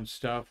on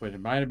stuff. But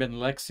it might have been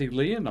Alexei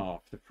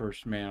Leonov, the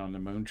first man on the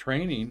moon,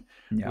 training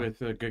with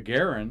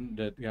Gagarin,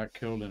 that got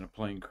killed in a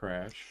plane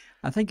crash.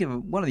 I think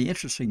one of the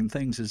interesting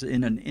things is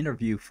in an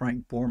interview,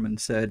 Frank Borman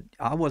said,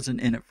 I wasn't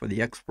in it for the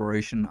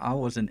exploration. I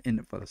wasn't in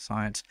it for the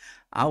science.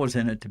 I was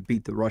in it to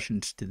beat the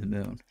Russians to the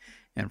moon.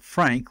 And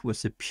Frank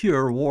was a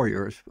pure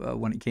warrior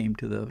when it came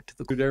to the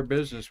Do their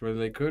business, whether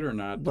they could or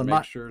not, to Well,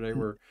 make sure they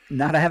were.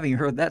 Not having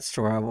heard that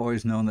story, I've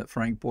always known that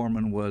Frank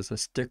Borman was a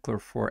stickler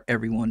for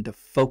everyone to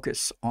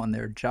focus on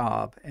their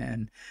job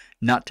and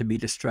not to be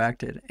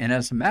distracted. And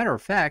as a matter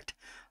of fact,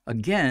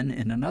 again,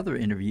 in another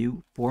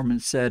interview,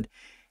 Borman said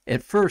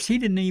at first he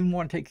didn't even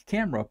want to take a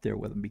camera up there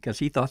with him because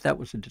he thought that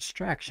was a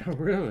distraction. Oh,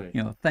 really?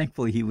 You know,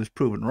 thankfully he was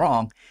proven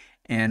wrong.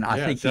 And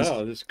I think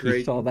this great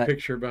he saw that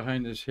picture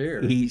behind us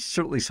here. He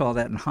certainly saw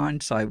that in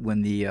hindsight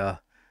when the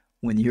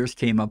Earth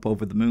came up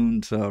over the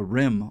moon's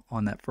rim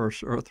on that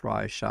first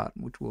Earthrise shot,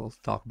 which we'll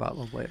talk about a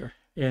little later.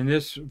 And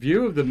this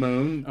view of the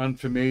moon,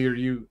 unfamiliar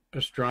to you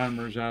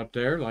astronomers out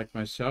there like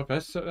myself,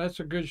 that's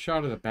a good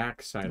shot of the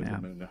backside of the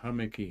moon. The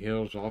hummocky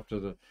hills off to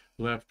the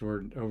left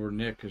over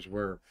Nick is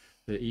where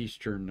the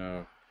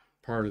eastern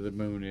part of the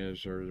moon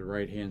is, or the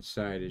right-hand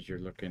side as you're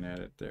looking at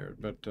it there.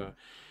 But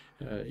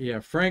yeah,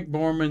 Frank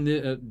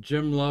Borman,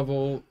 Jim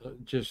Lovell,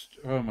 just,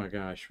 oh my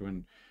gosh,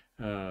 when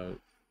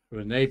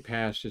they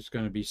pass, it's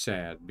going to be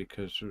sad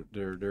because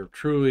they're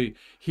truly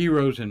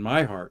heroes in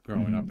my heart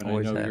growing up, and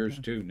I know yours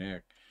too,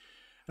 Nick.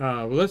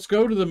 Well, let's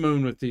go to the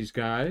moon with these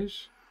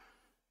guys.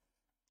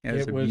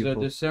 It was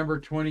December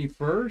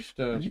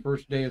 21st,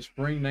 first day of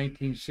spring,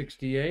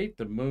 1968.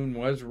 The moon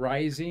was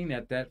rising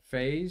at that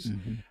phase.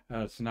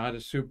 It's not a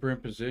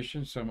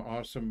superimposition. Some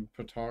awesome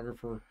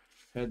photographer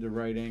had the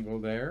right angle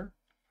there.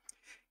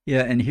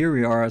 Yeah, and here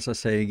we are, as I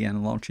say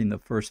again, launching the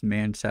first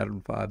manned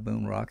Saturn V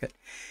moon rocket.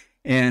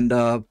 And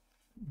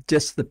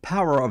just the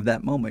power of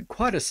that moment,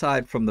 quite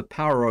aside from the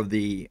power of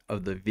the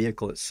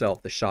vehicle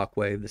itself, the shock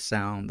wave, the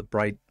sound, the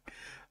bright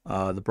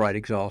the bright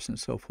exhaust and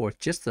so forth.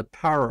 Just the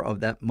power of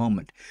that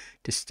moment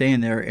to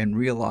stand there and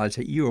realize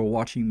that you are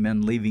watching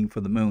men leaving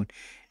for the moon.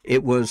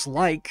 It was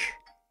like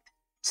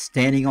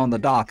standing on the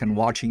dock and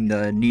watching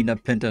the Nina,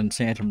 Pinta, and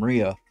Santa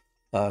Maria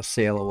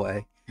sail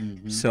away.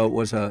 Mm-hmm.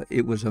 So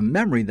it was a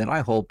memory that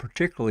I hold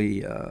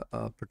particularly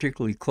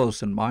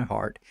close in my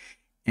heart,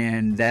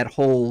 and that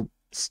whole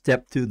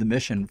step through the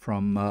mission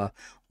from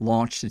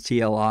launch to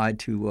TLI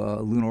to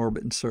lunar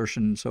orbit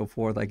insertion and so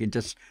forth. I can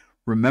just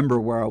remember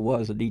where I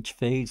was at each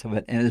phase of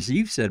it. And as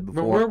you've said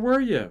before, but where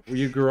were you?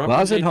 You grew up well,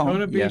 I was in at home.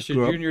 Daytona Beach. Yeah, Did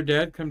you and your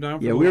dad come down?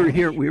 For yeah, the we were launch?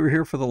 here. We were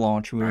here for the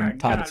launch. We were in God,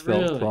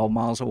 Titusville, really? 12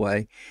 miles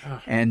away,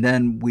 Ah. and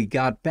then we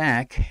got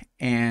back.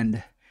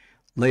 And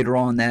later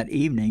on that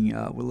evening,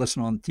 we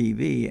listened on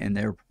TV, and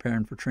they were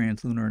preparing for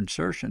translunar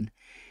insertion.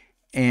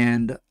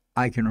 And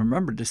I can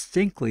remember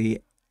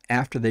distinctly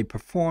after they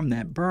performed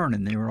that burn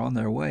and they were on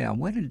their way, I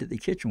went into the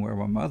kitchen where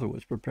my mother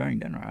was preparing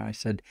dinner. I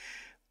said,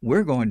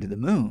 "We're going to the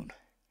moon."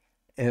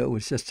 It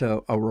was just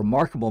a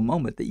remarkable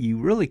moment that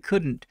you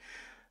couldn't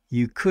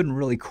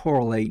really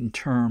correlate in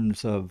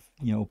terms of,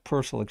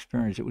 personal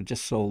experience. It was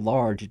just so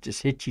large. It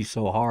just hit you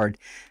so hard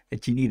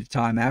that you needed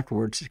time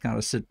afterwards to kind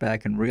of sit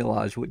back and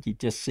realize what you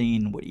just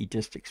seen, what you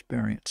just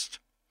experienced.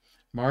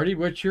 Marty,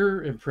 what's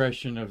your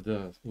impression of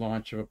the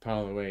launch of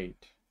Apollo 8?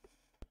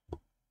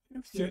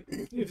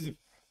 It was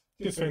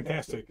just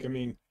fantastic. I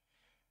mean,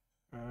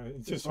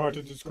 it's just hard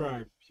to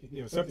describe.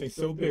 Something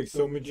so big,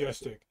 so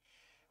majestic,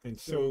 and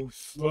so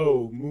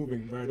slow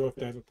moving right off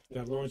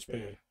that launch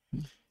pad.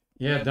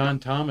 Yeah, Don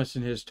Thomas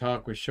in his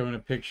talk was showing a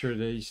picture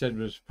that he said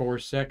was 4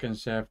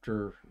 seconds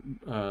after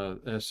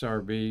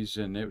SRBs,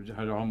 and it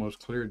had almost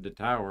cleared the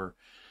tower.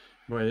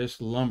 Boy,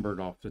 this lumbered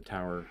off the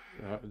tower.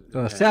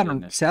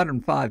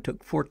 Saturn V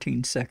took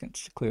 14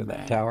 seconds to clear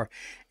that tower.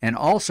 And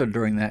also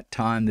during that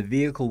time, the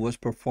vehicle was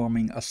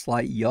performing a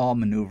slight yaw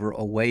maneuver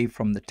away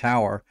from the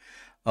tower,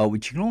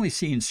 which you can only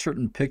see in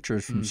certain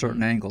pictures from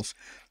certain angles.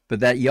 But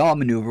that yaw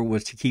maneuver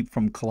was to keep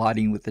from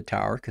colliding with the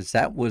tower, because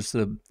that was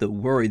the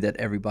worry that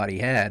everybody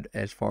had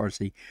as far as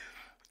the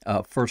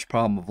first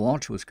problem of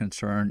launch was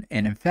concerned.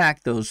 And in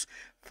fact, those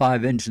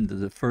 5 engines of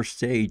the first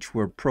stage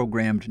were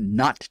programmed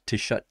not to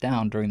shut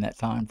down during that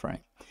time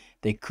frame.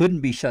 They couldn't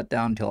be shut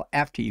down until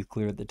after you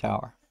cleared the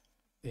tower.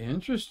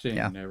 Interesting.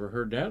 Yeah. Never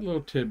heard that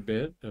little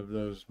tidbit of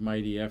those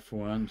mighty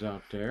F1s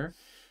out there.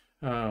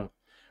 Well,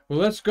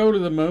 let's go to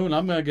the moon.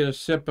 I'm going to get a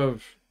sip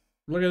of...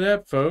 Look at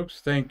that, folks.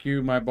 Thank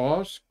you, my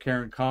boss,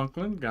 Karen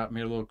Conklin. Got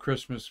me a little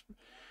Christmas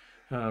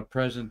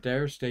present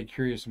there. Stay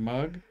Curious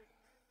mug.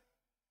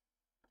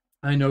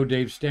 I know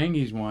Dave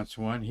Stanges wants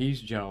one.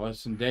 He's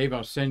jealous. And Dave,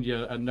 I'll send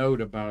you a note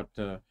about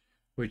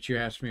what you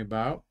asked me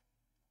about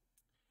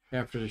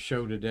after the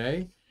show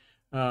today.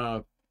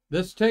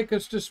 Let's take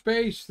us to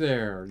space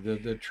there.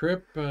 The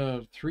trip,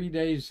 3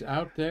 days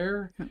out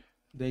there.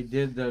 They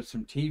did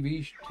some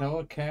TV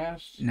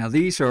telecasts. Now,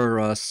 these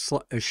are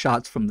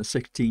shots from the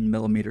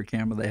 16mm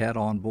camera they had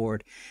on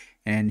board.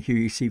 And here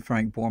you see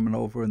Frank Borman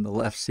over in the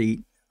left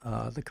seat,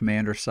 the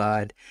commander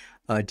side.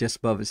 Just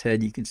above his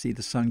head, you can see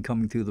the sun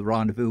coming through the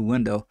rendezvous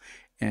window.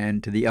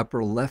 And to the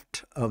upper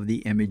left of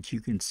the image,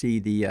 you can see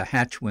the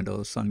hatch window,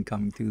 the sun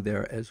coming through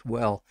there as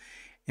well.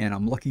 And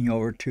I'm looking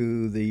over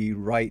to the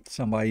right,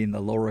 somebody in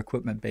the lower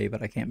equipment bay,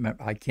 but I can't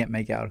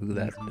make out who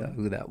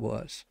that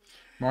was.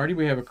 Marty,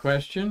 we have a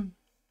question.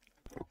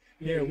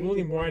 Yeah,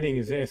 William Whiting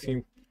is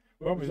asking,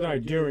 where was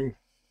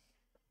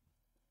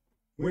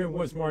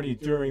Marty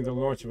during the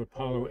launch of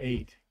Apollo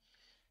 8?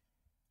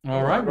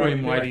 All right,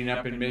 William Whiting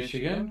up in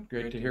Michigan.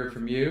 Great to hear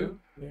from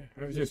you. Yeah,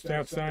 I was just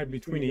outside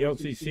between the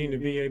LCC and the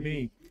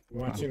VAB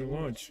watching the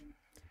launch,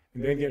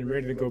 and then getting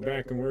ready to go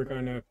back and work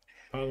on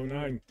Apollo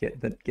 9.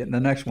 Getting the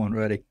next one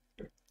ready.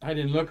 I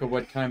didn't look at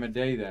what time of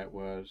day that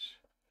was.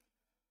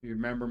 You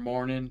remember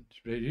morning?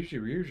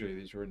 Usually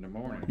these were in the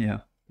morning. Yeah.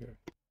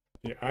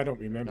 Yeah, I don't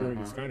remember.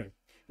 It's kind of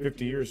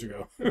 50 years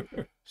ago.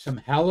 Some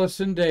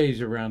halcyon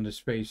days around the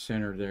Space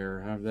Center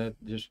there. How that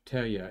just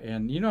tell you.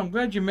 And, I'm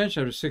glad you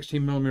mentioned it was a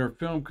 16mm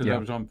film because I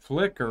was on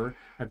Flickr.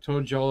 I've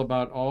told you all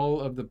about all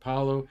of the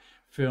Apollo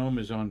film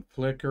is on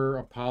Flickr,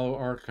 Apollo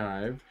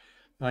Archive,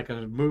 like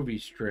a movie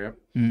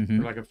strip, or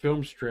like a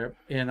film strip.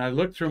 And I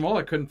looked through them all.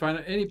 I couldn't find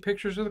any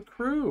pictures of the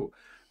crew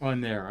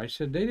on there. I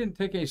said they didn't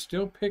take any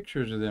still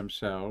pictures of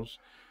themselves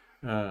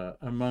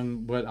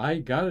among what I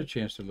got a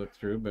chance to look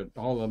through, but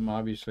all of them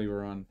obviously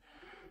were on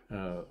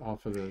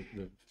off of the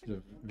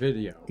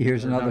video.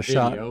 Here's another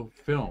shot.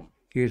 Film.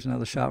 Here's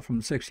another shot from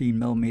the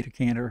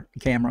 16mm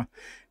camera.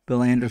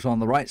 Bill Anders on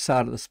the right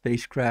side of the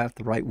spacecraft,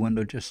 the right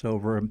window just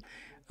over him,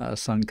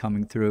 sun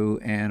coming through,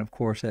 and of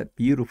course that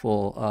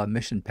beautiful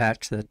mission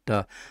patch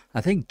that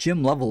I think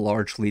Jim Lovell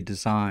largely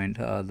designed,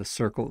 the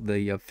circle,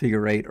 the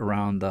figure 8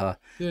 around the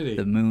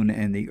moon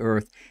and the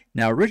Earth.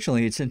 Now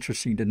originally, it's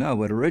interesting to know,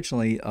 but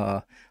originally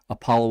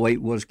Apollo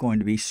 8 was going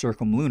to be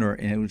circumlunar,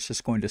 and it was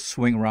just going to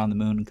swing around the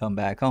moon and come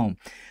back home.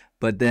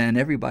 But then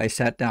everybody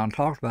sat down and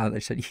talked about it.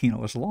 They said,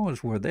 as long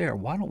as we're there,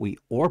 why don't we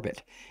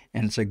orbit?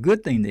 And it's a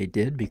good thing they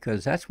did,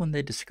 because that's when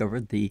they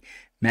discovered the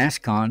mass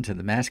cons and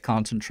the mass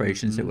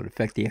concentrations that would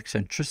affect the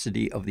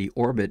eccentricity of the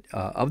orbit,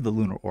 of the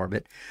lunar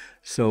orbit.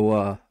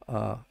 So,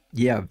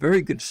 yeah,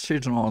 very good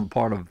decision on the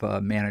part of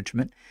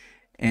management.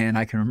 And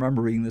I can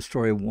remember reading the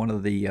story of one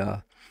of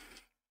the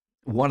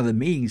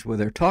meetings where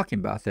they're talking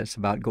about this,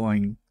 about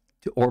going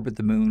to orbit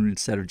the moon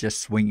instead of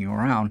just swinging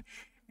around.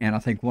 And I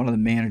think one of the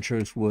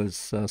managers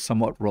was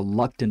somewhat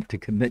reluctant to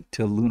commit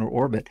to lunar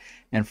orbit.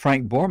 And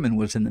Frank Borman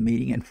was in the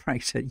meeting, and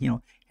Frank said,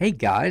 hey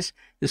guys,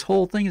 this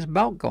whole thing is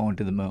about going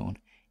to the moon.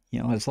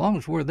 As long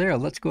as we're there,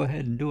 let's go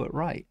ahead and do it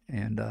right.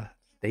 And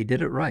they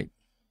did it right.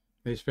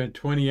 They spent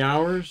 20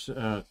 hours,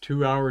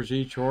 2 hours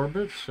each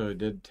orbit, so they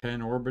did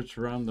 10 orbits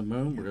around the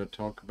moon. We're going to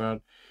talk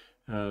about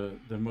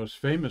the most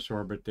famous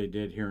orbit they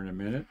did here in a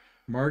minute.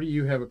 Marty,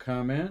 you have a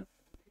comment?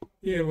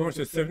 Yeah, it launched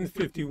at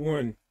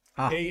 7:51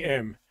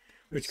 a.m.,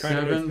 which kind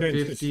of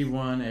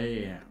 7:51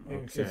 a.m.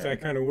 Okay. Since I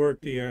kind of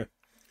worked the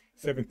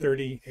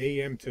 7:30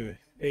 a.m. to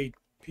 8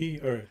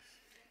 or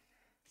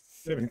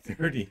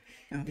 7:30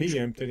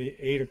 p.m. to the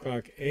 8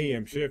 o'clock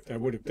a.m. shift, I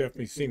would have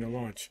definitely seen a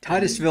launch.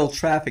 Titusville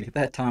traffic at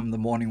that time in the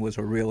morning was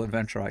a real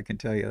adventure, I can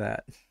tell you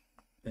that.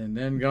 And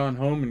then gone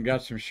home and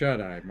got some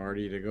shut-eye,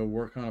 Marty, to go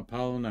work on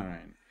Apollo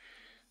 9.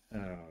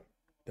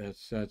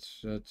 That's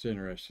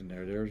interesting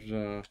there.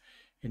 There's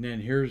and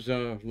then here's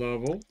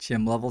Lovell.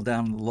 Jim Lovell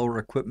down in the lower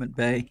equipment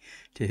bay.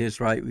 To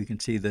his right, we can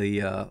see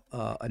the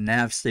a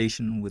nav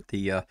station with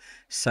the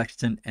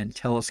sextant and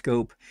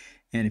telescope.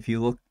 And if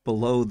you look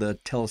below the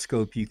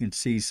telescope, you can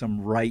see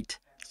some white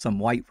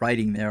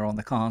writing there on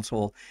the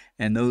console.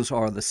 And those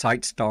are the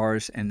sight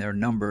stars and their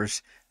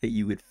numbers that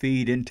you would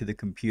feed into the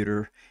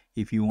computer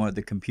if you wanted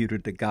the computer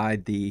to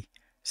guide the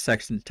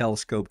sextant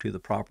telescope to the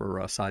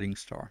proper sighting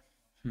star.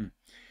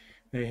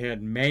 They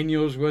had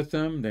manuals with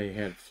them. They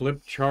had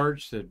flip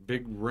charts that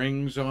big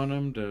rings on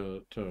them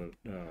to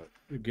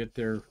get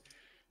their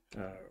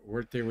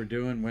what they were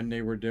doing, when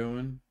they were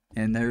doing.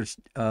 And there's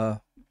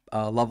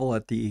Lovell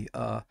at the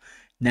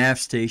nav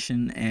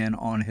station, and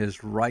on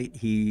his right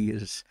he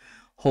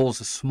holds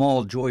a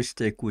small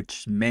joystick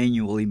which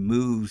manually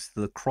moves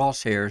the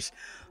crosshairs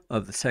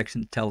of the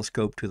sextant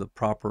telescope to the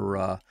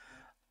proper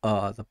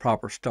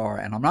star.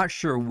 And I'm not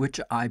sure which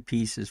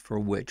eyepiece is for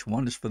which.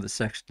 One is for the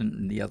sextant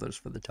and the other is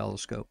for the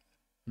telescope.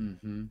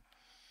 Mm-hmm.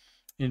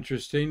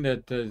 Interesting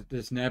that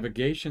this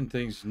navigation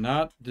thing's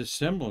not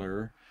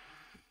dissimilar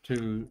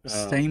to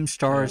same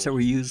stars that were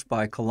used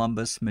by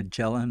Columbus,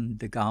 Magellan,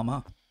 da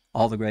Gama,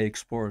 all the great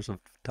explorers of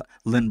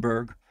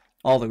Lindbergh.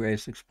 All the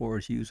greatest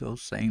explorers use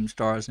those same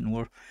stars, and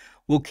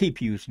we'll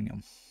keep using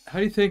them. How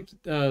do you think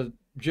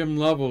Jim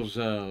Lovell's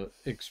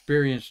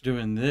experience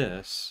doing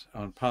this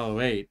on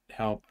Apollo 8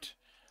 helped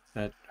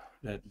that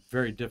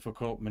very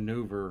difficult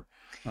maneuver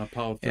on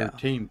Apollo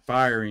 13,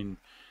 firing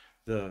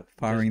that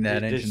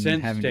engine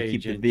and having to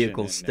keep the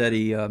vehicle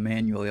steady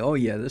manually? Oh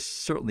yeah, this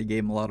certainly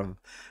gave him a lot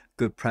of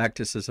good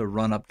practice as a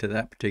run-up to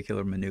that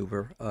particular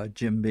maneuver.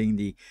 Jim, being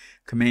the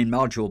command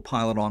module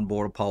pilot on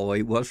board Apollo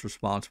 8, was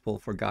responsible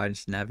for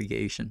guidance and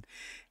navigation.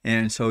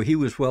 And so he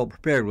was well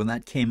prepared. When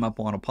that came up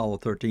on Apollo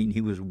 13,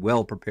 he was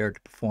well prepared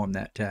to perform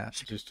that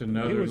task. Just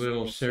another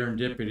little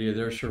serendipity of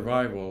their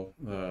survival,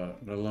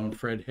 let alone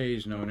Fred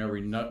Hayes knowing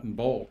every nut and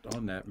bolt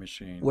on that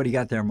machine. What do you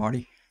got there,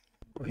 Marty?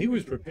 Well, he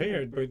was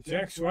prepared, but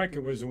Jack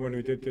Swigert was the one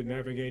who did the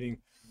navigating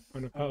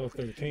on Apollo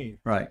 13.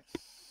 Right.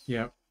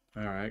 Yep.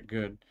 All right,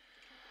 good.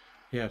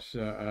 Yes,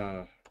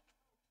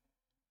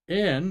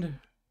 and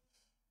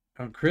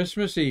on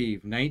Christmas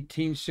Eve,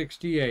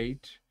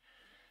 1968,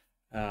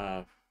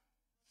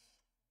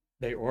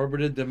 they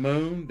orbited the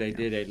moon. They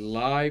did a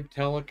live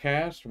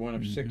telecast, one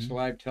of 6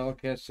 live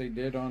telecasts they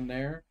did on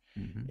there.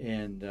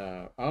 And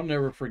I'll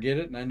never forget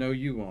it, and I know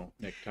you won't,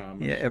 Nick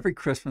Thomas. Yeah, every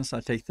Christmas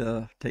I take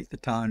the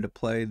time to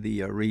play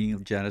the reading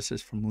of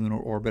Genesis from lunar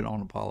orbit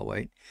on Apollo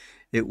 8.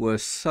 It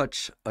was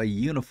such a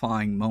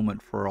unifying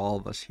moment for all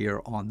of us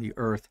here on the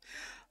Earth.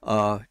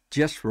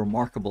 Just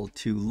remarkable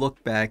to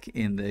look back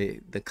in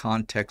the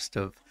context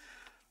of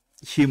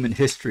human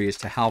history as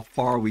to how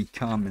far we've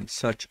come in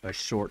such a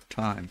short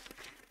time.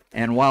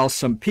 And while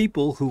some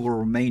people who will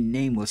remain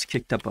nameless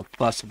kicked up a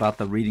fuss about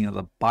the reading of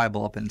the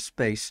Bible up in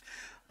space,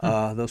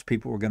 those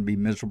people were going to be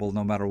miserable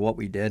no matter what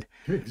we did.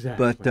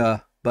 Exactly.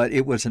 But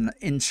it was an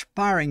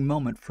inspiring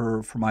moment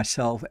for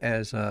myself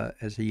as a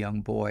young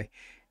boy.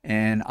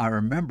 And I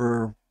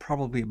remember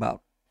probably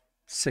about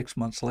 6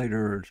 months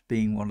later, as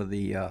being one of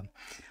the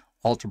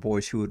altar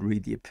boys who would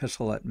read the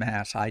epistle at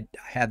Mass, I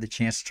had the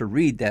chance to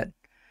read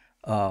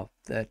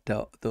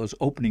those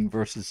opening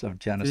verses of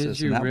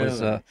Genesis, and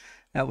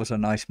that was a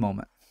nice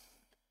moment.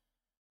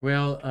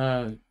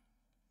 Well,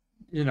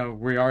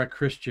 we are a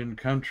Christian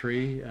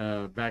country.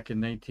 Back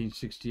in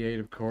 1968,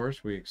 of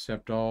course, we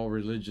accept all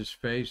religious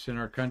faiths in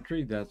our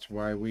country. That's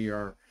why we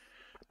are.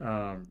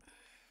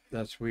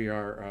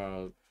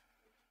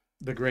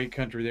 The great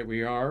country that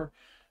we are.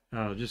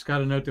 Just got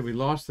to note that we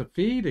lost the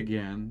feed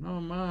again. Oh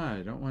my,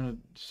 I don't want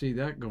to see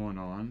that going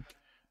on.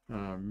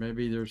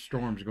 Maybe there's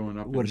storms going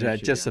up. What in is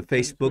that? Just a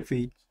Michigan. Facebook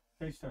feed?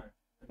 FaceTime.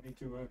 I need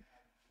to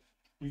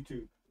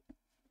YouTube.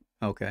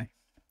 Okay.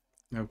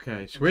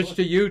 Okay, switch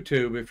to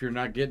YouTube if you're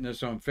not getting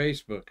us on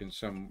Facebook in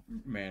some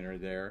manner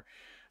there,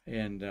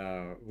 and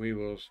we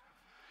will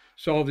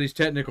solve these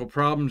technical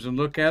problems and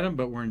look at them.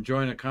 But we're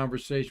enjoying a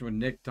conversation with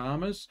Nick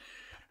Thomas,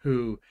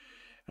 who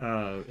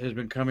has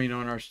been coming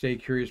on our Stay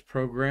Curious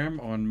program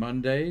on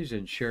Mondays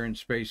and sharing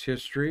space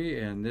history.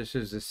 And this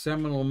is a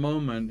seminal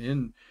moment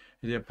in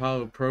the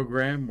Apollo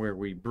program where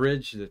we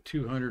bridged the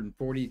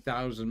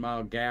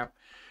 240,000-mile gap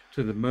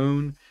to the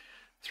moon.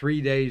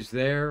 3 days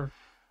there,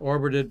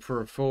 orbited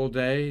for a full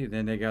day.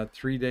 Then they got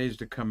 3 days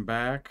to come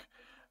back.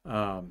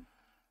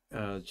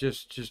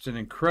 Just an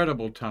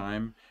incredible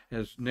time,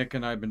 as Nick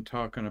and I have been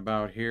talking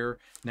about here.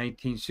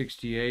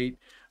 1968,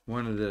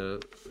 one of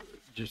the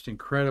just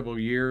incredible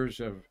years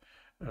of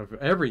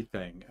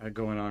everything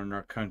going on in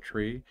our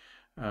country,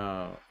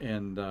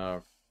 and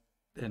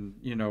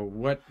you know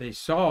what they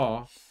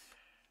saw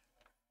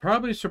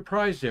probably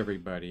surprised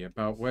everybody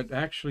about what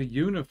actually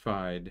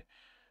unified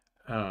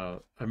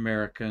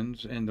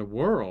Americans and the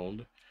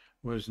world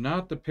was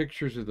not the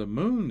pictures of the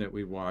moon that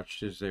we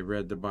watched as they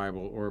read the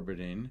Bible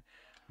orbiting,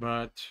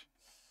 but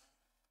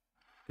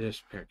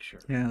this picture.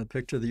 Yeah, the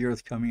picture of the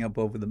Earth coming up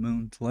over the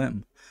moon's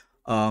limb.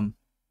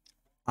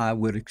 I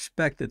would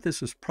expect that this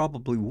was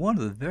probably one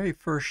of the very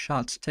first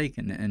shots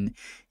taken. And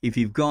if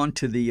you've gone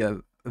to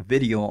the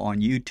video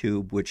on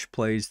YouTube, which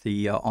plays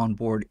the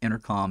onboard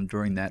intercom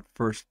during that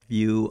first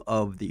view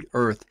of the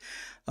Earth,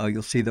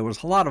 you'll see there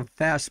was a lot of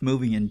fast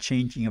moving and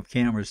changing of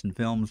cameras and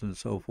films and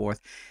so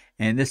forth.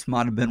 And this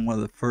might have been one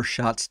of the first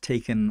shots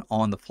taken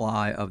on the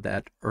fly of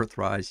that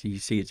Earthrise. You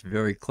see it's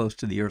very close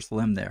to the Earth's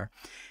limb there.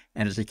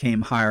 And as it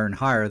came higher and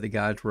higher, the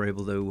guys were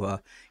able to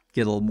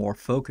get a little more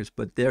focus.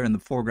 But there in the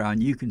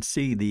foreground, you can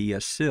see the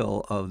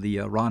sill of the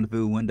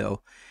rendezvous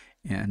window.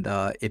 And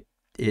the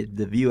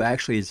view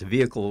actually, as the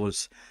vehicle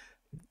was,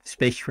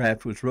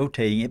 spacecraft was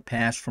rotating, it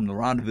passed from the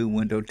rendezvous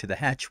window to the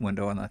hatch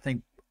window, and I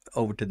think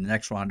over to the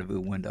next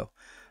rendezvous window.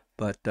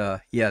 But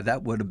yeah,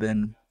 that would have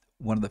been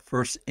one of the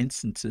first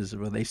instances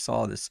where they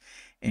saw this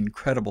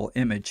incredible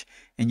image.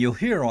 And you'll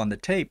hear on the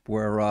tape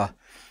where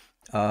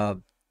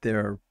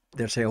they're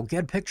saying, "Oh,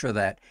 get a picture of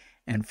that."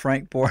 And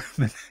Frank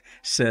Borman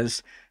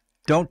says,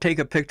 "Don't take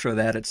a picture of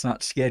that. It's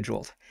not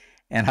scheduled."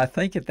 And I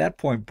think at that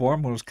point,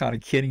 Borman was kind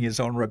of kidding his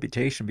own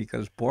reputation,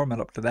 because Borman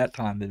up to that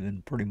time had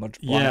been pretty much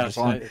blind. Yes,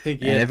 I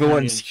think he and had if it wasn't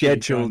tongue-in-cheek on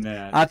scheduled,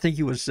 that. I think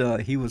he was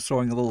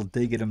throwing a little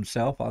dig at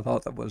himself. I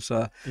thought that was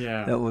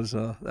Yeah. that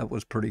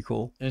was pretty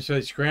cool. And so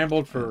they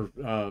scrambled for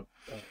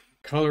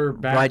color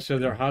backs of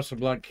their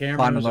Hasselblad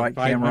cameras, the right a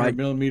 500 camera,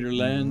 millimeter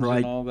lens, right,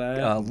 and all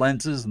that.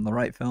 Lenses and the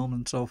right film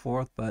and so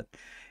forth, but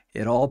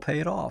it all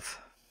paid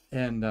off.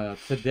 And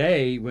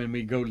today, when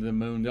we go to the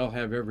moon, they'll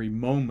have every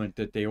moment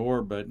that they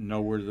orbit and know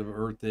where the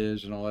Earth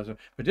is and all that stuff.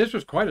 But this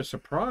was quite a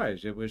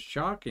surprise. It was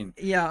shocking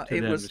Yeah, to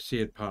it them was. to see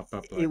it pop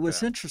up like It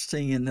was that.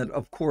 interesting in that,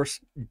 of course,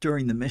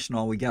 during the mission,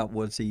 all we got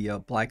was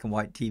the black and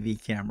white TV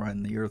camera,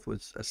 and the Earth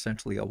was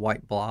essentially a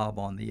white blob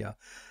on the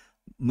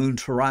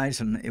moon's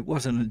horizon. It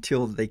wasn't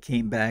until they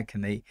came back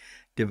and they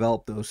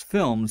developed those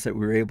films that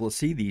we were able to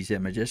see these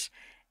images.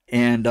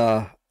 And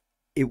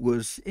it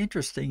was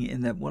interesting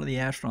in that one of the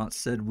astronauts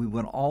said we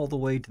went all the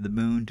way to the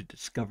moon to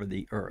discover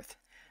the Earth.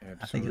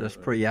 Absolutely. I think that's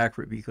pretty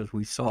accurate, because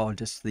we saw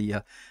just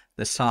the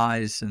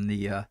size and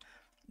the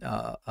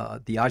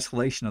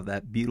isolation of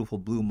that beautiful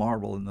blue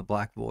marble in the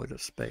black void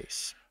of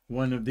space.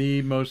 One of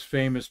the most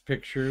famous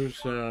pictures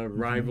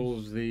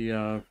rivals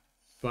the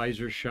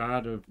visor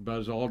shot of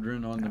Buzz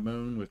Aldrin on the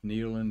moon with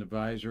Neil in the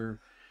visor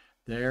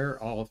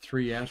there. All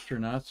three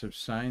astronauts have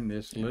signed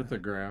this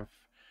lithograph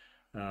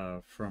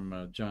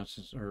from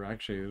Johnson's, or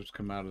actually it was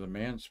come out of the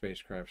Manned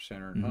Spacecraft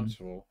Center in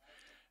Huntsville.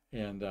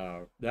 And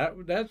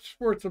that's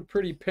worth a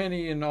pretty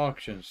penny in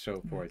auctions, so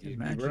forth. You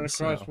run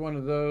across one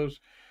of those,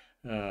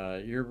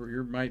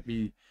 you might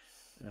be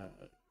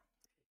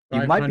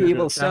You might be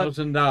able to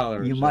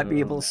 $500,000. You might be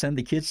able to send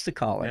the kids to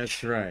college.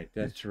 That's right.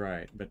 That's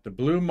right. But the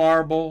blue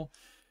marble,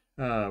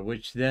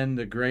 which then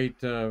the great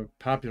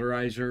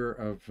popularizer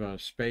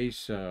of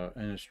space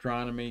and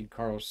astronomy,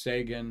 Carl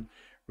Sagan,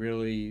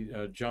 really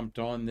jumped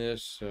on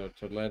this to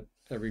let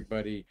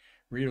everybody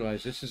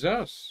realize this is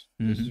us.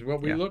 This is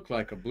what we look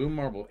like, a blue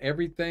marble.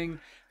 Everything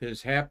that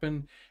has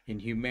happened in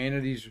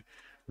humanity's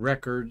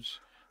records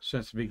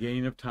since the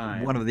beginning of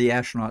time. One of the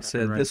astronauts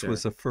said right this there.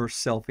 was the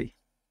first selfie.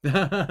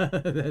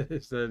 that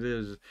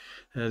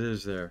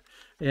is there.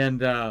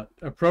 And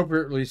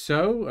appropriately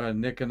so,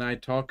 Nick and I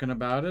talking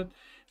about it,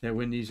 that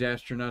when these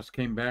astronauts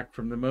came back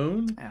from the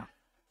moon,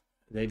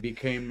 they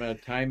became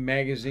Time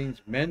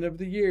Magazine's Men of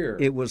the Year.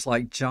 It was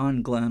like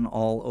John Glenn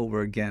all over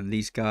again.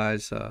 These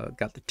guys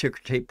got the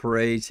ticker tape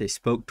parades. They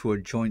spoke to a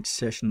joint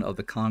session of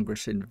the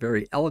Congress in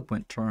very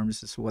eloquent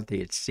terms as to what they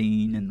had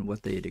seen and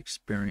what they had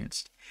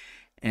experienced.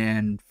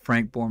 And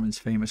Frank Borman's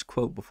famous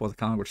quote before the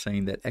Congress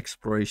saying that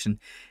exploration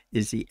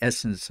is the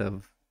essence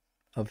of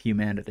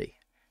humanity.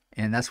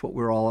 And that's what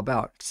we're all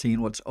about,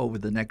 seeing what's over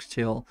the next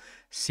hill,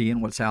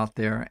 seeing what's out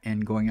there,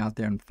 and going out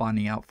there and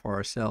finding out for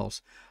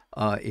ourselves.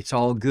 It's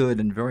all good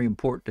and very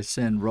important to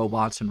send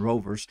robots and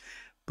rovers,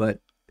 but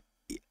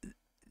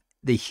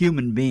the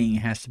human being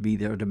has to be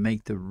there to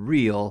make the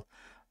real,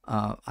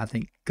 I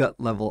think, gut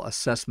level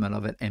assessment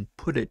of it and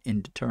put it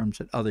into terms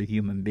that other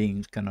human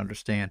beings can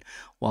understand.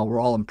 While we're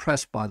all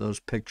impressed by those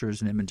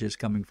pictures and images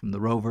coming from the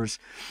rovers,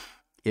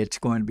 it's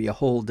going to be a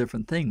whole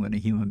different thing when a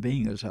human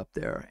being is up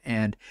there.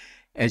 And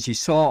as you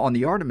saw on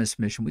the Artemis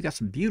mission, we got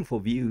some beautiful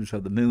views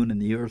of the moon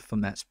and the Earth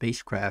from that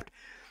spacecraft.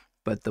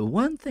 But the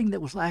one thing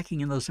that was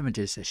lacking in those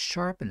images, as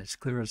sharp and as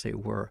clear as they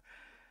were,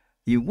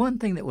 the one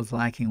thing that was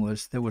lacking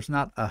was there was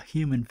not a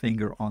human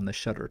finger on the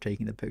shutter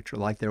taking the picture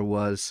like there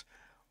was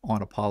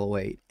on Apollo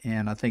 8.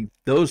 And I think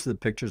those are the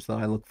pictures that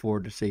I look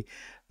forward to see.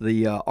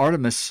 The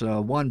Artemis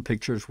 1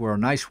 pictures were a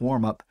nice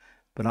warm-up,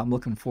 but I'm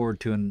looking forward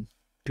to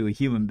a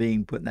human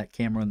being putting that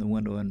camera in the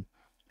window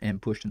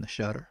and pushing the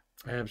shutter.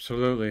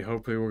 Absolutely.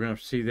 Hopefully we're going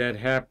to see that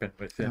happen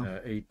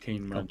within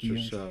 18 months or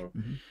so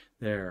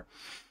there.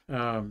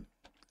 Well,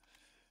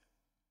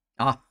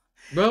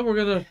 we're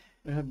going to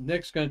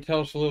Nick's going to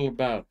tell us a little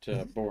about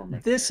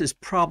Borman. This is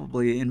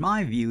probably, in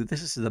my view,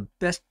 this is the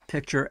best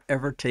picture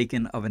ever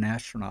taken of an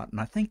astronaut.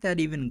 And I think that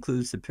even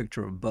includes the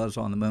picture of Buzz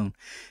on the moon.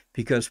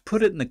 Because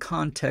put it in the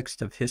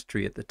context of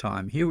history at the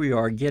time, here we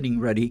are getting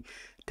ready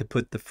to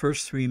put the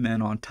first 3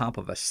 men on top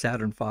of a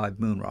Saturn V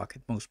moon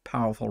rocket, most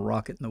powerful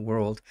rocket in the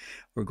world.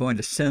 We're going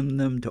to send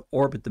them to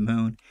orbit the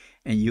moon.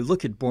 And you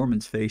look at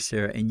Borman's face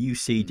there, and you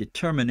see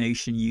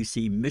determination, you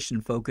see mission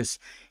focus,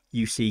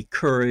 you see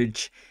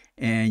courage,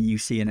 and you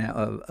see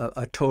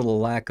a total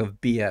lack of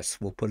BS,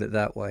 we'll put it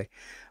that way.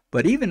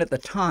 But even at the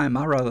time,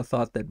 I rather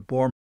thought that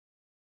Borman,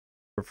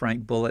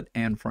 Frank Bullitt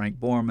and Frank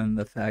Borman,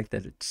 the fact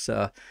that it's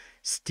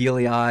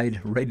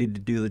steely-eyed, ready to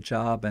do the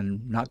job,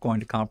 and not going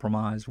to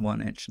compromise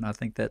 1 inch. And I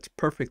think that's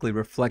perfectly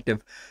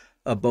reflective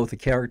of both the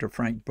character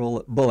Frank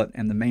Bullitt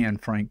and the man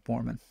Frank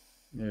Borman.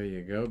 There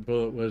you go.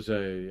 Bullitt was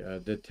a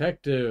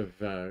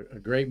detective, a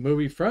great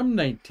movie from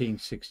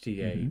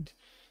 1968.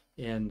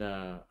 And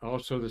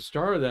also the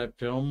star of that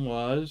film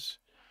was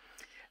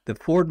the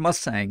Ford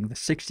Mustang, the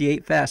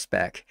 '68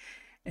 Fastback,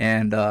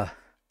 and the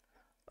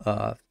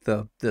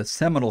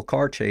seminal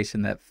car chase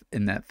in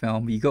that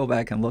film. You go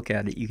back and look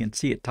at it, you can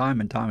see it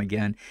time and time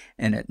again,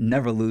 and it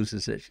never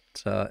loses its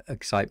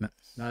excitement.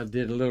 I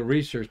did a little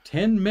research.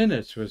 10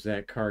 minutes was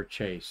that car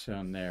chase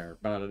on there.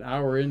 About an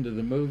hour into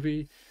the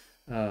movie,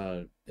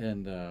 and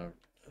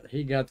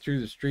he got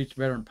through the streets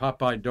better than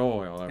Popeye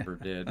Doyle ever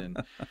did.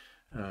 And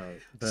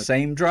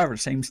same driver,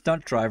 same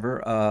stunt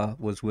driver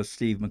was with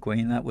Steve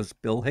McQueen. That was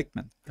Bill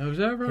Hickman. Oh, is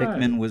that right?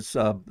 Hickman was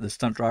the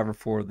stunt driver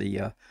for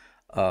the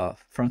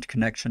French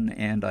Connection,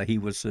 and he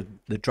was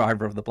the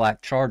driver of the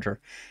Black Charger.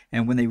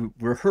 And when they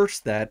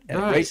rehearsed that at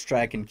a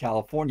racetrack in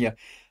California,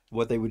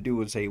 what they would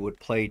do is they would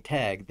play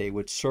tag. They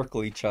would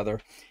circle each other,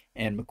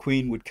 and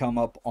McQueen would come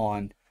up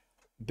on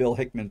Bill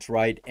Hickman's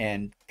right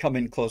and come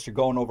in closer,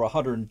 going over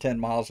 110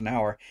 miles an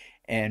hour,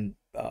 and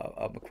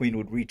McQueen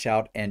would reach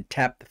out and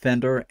tap the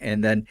fender,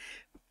 and then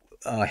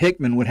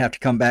Hickman would have to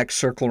come back,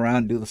 circle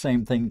around, do the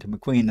same thing to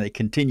McQueen. They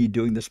continued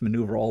doing this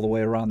maneuver all the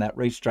way around that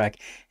racetrack,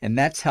 and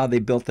that's how they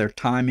built their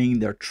timing,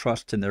 their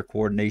trust, and their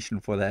coordination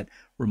for that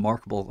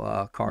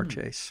remarkable car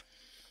chase.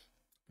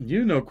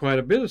 You know quite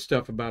a bit of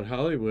stuff about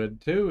Hollywood,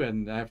 too,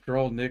 and after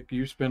all, Nick,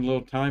 you spent a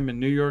little time in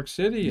New York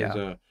City as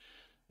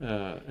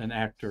an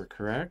actor,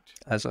 correct?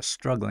 As a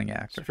struggling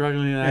actor.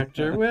 Struggling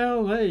actor.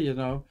 Well, hey, you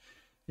know,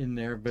 in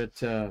there, but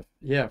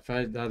yeah,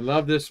 I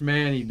love this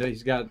man.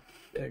 He's got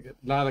a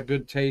lot of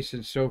good taste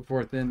and so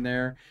forth in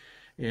there,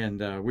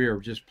 and we are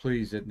just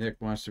pleased that Nick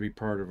wants to be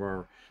part of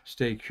our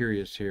Stay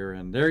Curious here.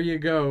 And there you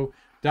go,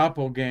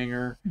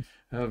 doppelganger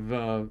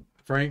of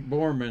Frank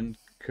Borman.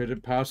 Could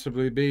it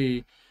possibly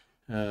be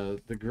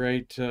the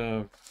great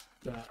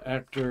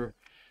actor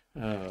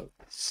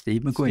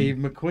Steve McQueen? Steve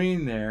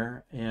McQueen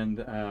there,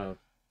 and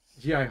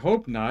gee, I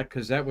hope not,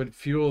 because that would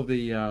fuel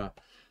the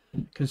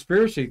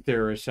conspiracy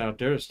theorists out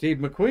there. Steve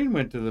McQueen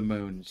went to the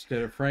moon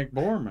instead of Frank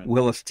Borman.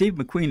 Well, if Steve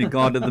McQueen had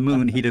gone to the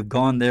moon, he'd have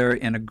gone there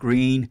in a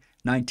green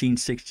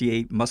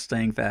 1968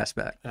 Mustang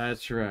Fastback.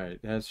 That's right.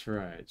 That's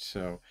right.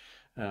 So,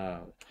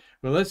 well,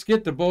 let's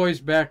get the boys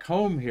back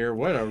home here.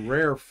 What a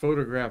rare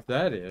photograph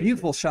that is.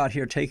 Beautiful shot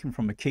here taken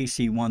from a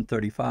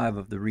KC-135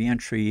 of the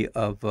reentry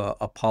of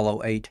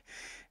Apollo 8.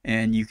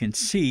 And you can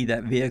see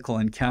that vehicle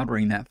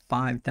encountering that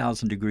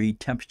 5,000 degree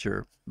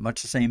temperature,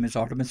 much the same as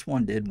Artemis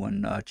 1 did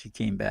when she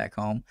came back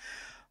home.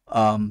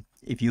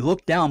 If you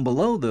look down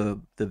below the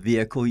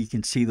vehicle, you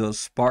can see those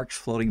sparks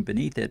floating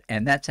beneath it,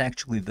 and that's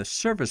actually the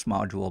service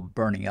module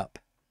burning up.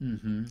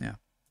 Yeah.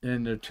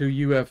 And there are 2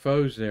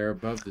 UFOs there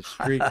above the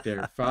streak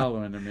there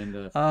following them in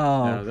the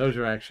those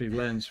are actually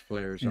lens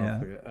flares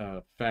off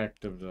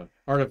the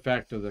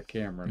artifact of the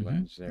camera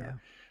lens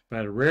there.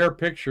 But a rare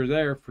picture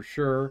there for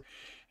sure.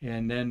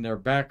 And then they're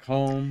back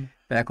home.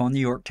 Back on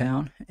the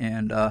Yorktown,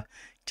 and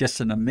just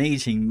an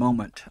amazing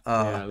moment.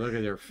 Yeah, look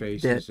at their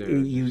faces That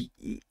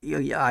there.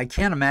 yeah, I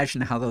can't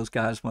imagine how those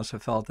guys must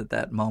have felt at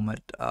that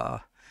moment.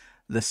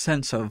 The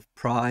sense of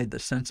pride, the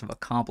sense of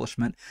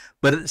accomplishment,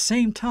 but at the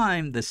same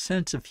time, the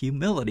sense of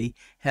humility,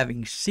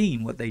 having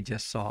seen what they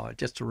just saw.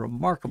 Just a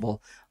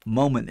remarkable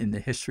moment in the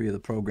history of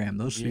the program.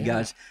 Those three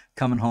guys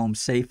coming home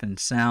safe and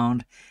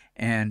sound,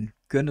 and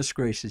goodness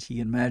gracious, you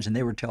can imagine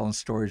they were telling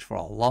stories for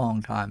a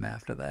long time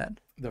after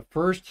that. The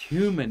first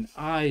human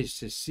eyes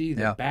to see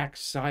the Yeah. back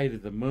side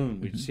of the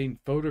moon. We'd seen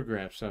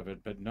photographs of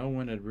it, but no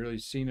one had really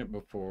seen it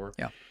before.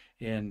 Yeah.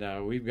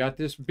 And we've got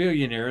this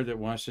billionaire that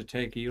wants to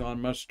take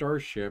Elon Musk's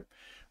Starship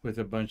with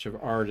a bunch of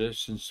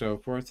artists and so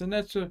forth. And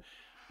I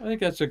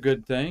think that's a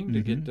good thing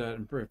to get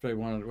that, if they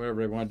want,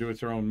 whatever they want to do with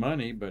their own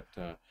money. But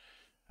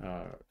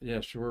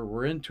yes,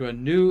 we're into a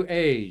new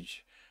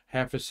age,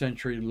 half a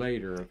century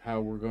later, of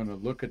how we're going to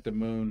look at the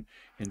moon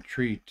and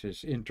treat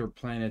this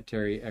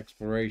interplanetary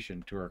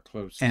exploration to our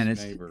closest And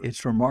neighbor.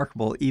 it's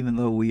remarkable, even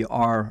though we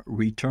are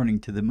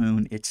returning to the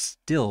moon, it's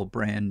still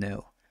brand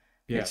new.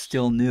 Yes. It's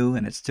still new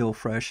and it's still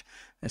fresh,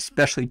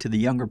 especially to the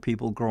younger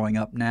people growing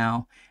up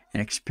now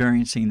and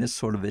experiencing this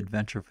sort of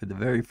adventure for the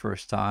very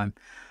first time.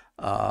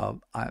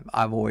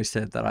 I've always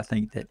said that I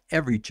think that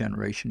every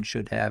generation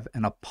should have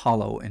an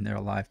Apollo in their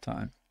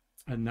lifetime.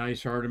 A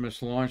nice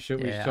Artemis launch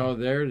that we Yeah. saw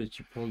there, that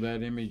you pulled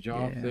that image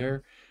off Yeah.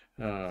 there,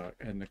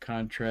 and the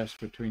contrast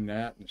between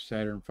that and the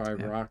Saturn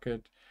V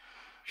rocket.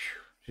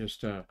 Phew,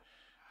 just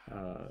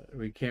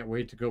we can't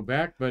wait to go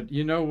back. But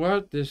you know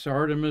what? This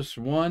Artemis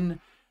 1,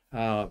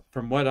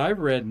 from what I've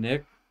read,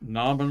 Nick,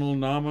 nominal.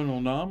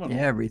 Yeah,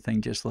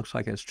 everything just looks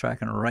like it's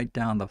tracking right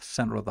down the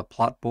center of the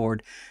plot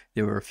board.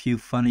 There were a few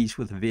funnies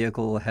with the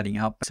vehicle heading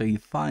out, so you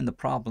find the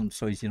problems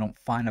so you don't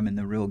find them in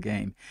the real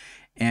game.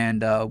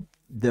 And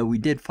though we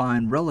did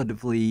find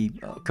relatively,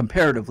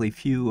 comparatively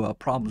few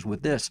problems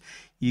with this,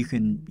 you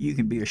can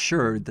be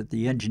assured that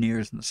the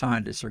engineers and the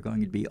scientists are going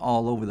to be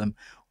all over them,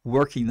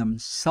 working them,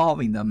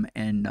 solving them,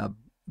 and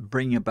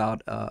bringing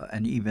about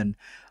an even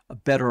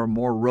better or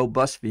more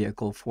robust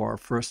vehicle for our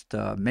first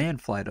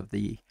manned flight of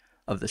the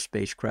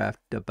spacecraft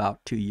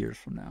about 2 years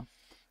from now.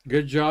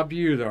 Good job to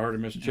you, the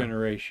Artemis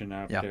generation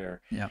out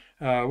there.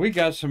 Yeah. We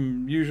got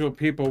some usual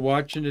people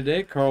watching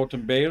today.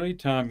 Carlton Bailey,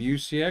 Tom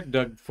Usiak,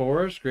 Doug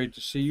Forrest. Great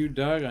to see you,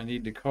 Doug. I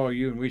need to call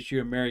you and wish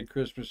you a Merry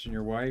Christmas and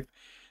your wife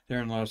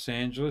there in Los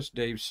Angeles.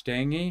 Dave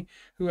Stange.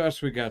 Who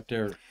else we got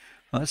there?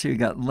 Well, let's see, we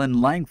got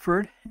Lynn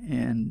Langford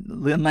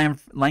McDaniel,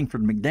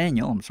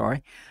 I'm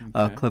sorry,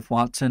 Okay. Cliff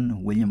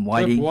Watson, William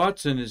Whiting. Cliff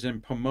Watson is in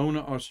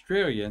Pomona,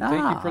 Australia. And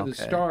thank you for the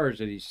okay. stars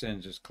that he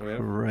sends us, Cliff.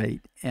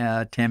 Great.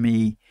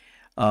 Tammy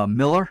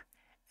Miller,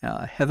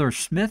 Heather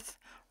Smith,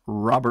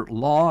 Robert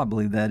Law, I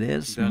believe that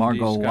is, Dundee, Margot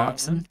Scotland.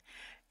 Watson.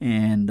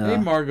 And Hey,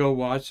 Margot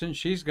Watson.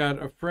 She's got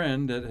a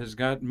friend that has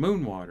got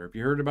moon water. Have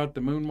you heard about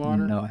the moon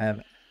water? no, I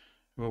haven't.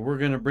 Well, we're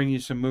going to bring you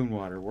some moon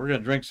water. We're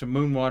going to drink some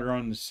moon water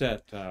on the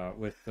set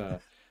with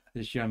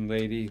this young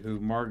lady who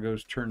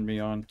Margot's turned me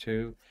on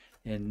to.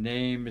 And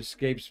name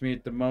escapes me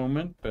at the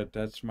moment, but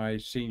that's my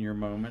senior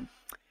moment.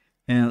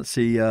 And let's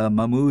see,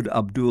 Mahmoud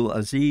Abdul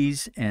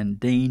Aziz and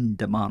Dane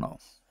Damano.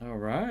 All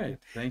right.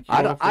 Thank you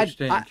all for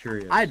staying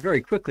curious. I'd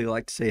very quickly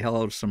like to say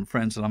hello to some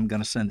friends that I'm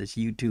going to send this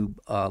YouTube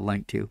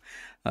link to.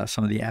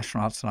 Some of the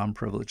astronauts that I'm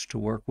privileged to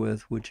work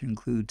with, which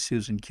include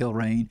Susan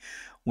Kilrain,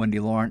 Wendy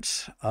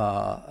Lawrence,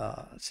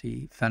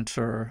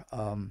 Fencer.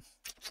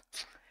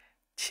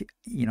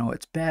 You know,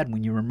 it's bad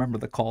when you remember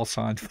the call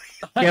signs.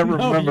 You can't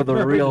remember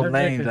the real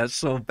names. That's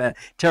so bad.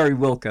 Terry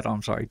Wilcutt,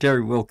 I'm sorry.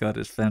 Terry Wilcutt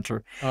is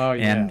Fencer. Oh,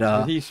 yeah. And,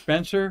 is he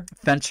Spencer?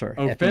 Fencer.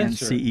 Oh,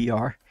 Fencer.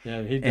 Fencer.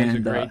 Yeah, he does a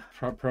And, great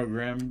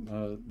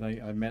program.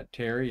 I met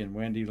Terry and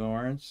Wendy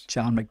Lawrence.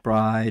 John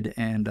McBride,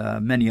 and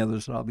many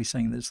others that I'll be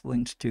sending this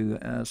links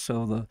to.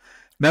 So the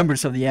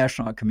members of the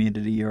astronaut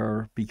community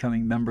are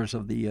becoming members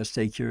of the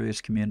Stay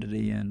Curious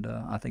community, and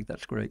I think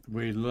that's great.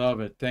 We love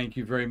it. Thank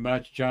you very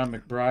much. John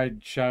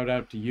McBride, shout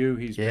out to you.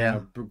 He's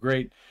been a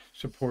great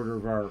supporter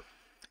of our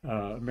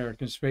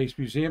American Space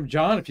Museum.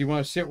 John, if you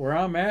want to sit where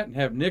I'm at and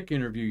have Nick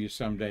interview you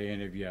someday,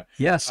 any of you,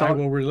 Yes, I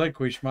will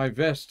relinquish my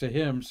vest to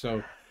him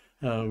so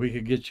we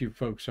could get you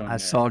folks on I there.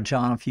 saw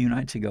John a few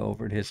nights ago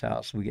over at his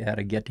house. We had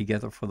a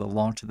get-together for the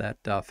launch of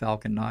that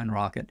Falcon 9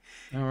 rocket,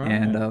 All right.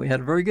 and we had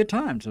a very good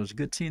time. So it was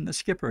good seeing the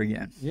skipper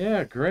again.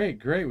 Yeah,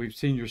 great. We've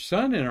seen your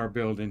son in our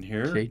building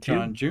here, J2.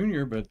 John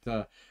Jr.,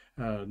 but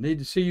need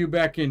to see you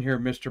back in here,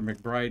 Mr.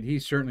 McBride. He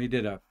certainly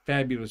did a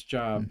fabulous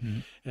job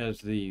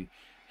as the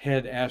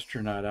head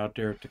astronaut out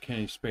there at the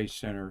Kennedy Space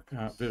Center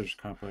Visitors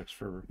Complex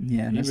he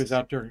was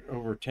out there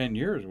over 10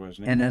 years,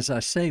 wasn't he? And as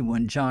I say,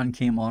 when John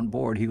came on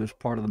board, he was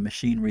part of the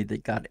machinery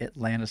that got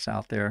Atlantis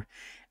out there.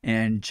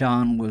 And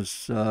John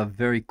was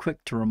very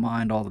quick to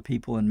remind all the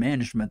people in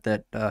management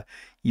that,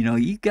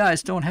 you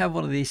guys don't have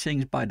one of these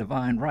things by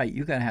divine right.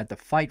 You're going to have to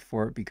fight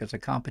for it because the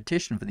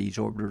competition for these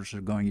orbiters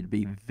are going to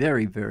be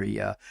very, very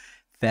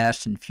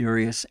fast and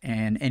furious,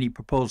 and any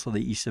proposal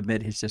that you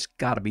submit has just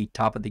got to be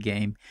top of the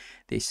game.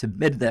 They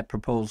submitted that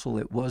proposal.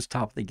 It was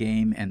top of the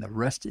game, and the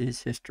rest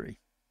is history.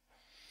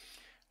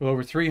 well,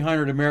 over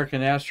 300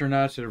 American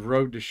astronauts that have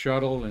rode the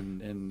shuttle,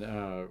 and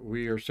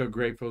we are so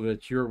grateful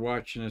that you're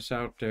watching us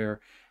out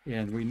there.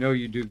 And we know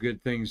you do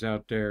good things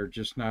out there,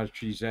 just not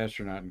these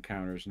astronaut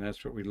encounters, and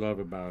that's what we love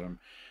about them.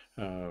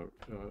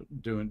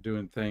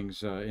 Doing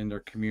things in their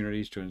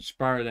communities to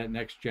inspire that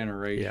next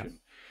generation. Yeah.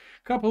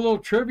 A couple little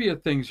trivia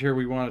things here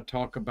we want to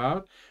talk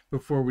about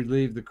before we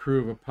leave the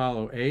crew of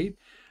Apollo 8.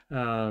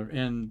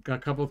 And a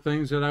couple of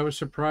things that I was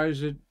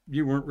surprised that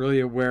you weren't really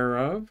aware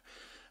of.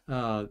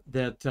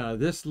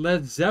 This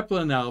Led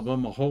Zeppelin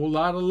album, A Whole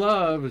Lot of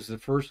Love, is the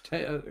first,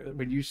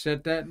 when you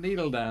set that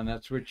needle down,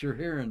 that's what you're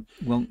hearing.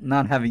 Well,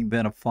 not having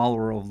been a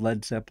follower of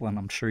Led Zeppelin,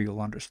 I'm sure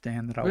you'll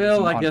understand that I was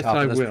Well, I on guess top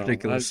I of this will.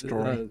 particular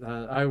story.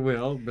 I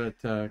will, but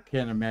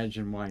can't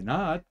imagine why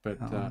not. But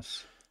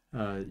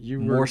you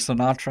were More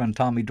Sinatra and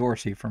Tommy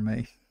Dorsey for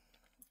me.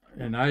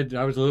 And I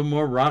was a little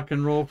more rock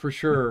and roll for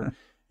sure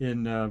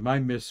in my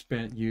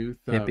misspent youth.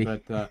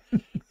 But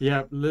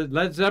yeah,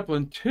 Led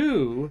Zeppelin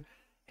 2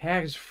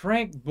 has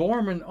Frank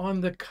Borman on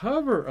the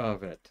cover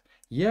of it.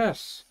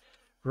 Yes,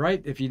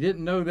 right. If you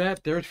didn't know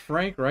that, there's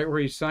Frank right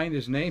where he signed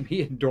his name.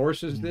 He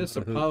endorses this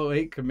Apollo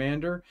 8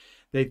 commander.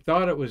 They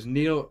thought it was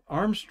Neil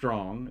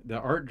Armstrong, the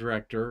art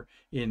director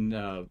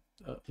in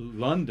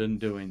London,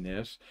 doing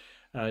this.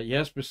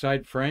 Yes,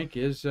 beside Frank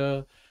is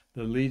the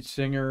lead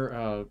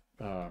singer,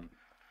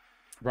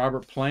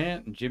 Robert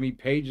Plant, and Jimmy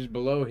Page is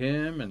below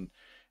him,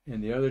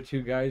 and the other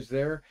two guys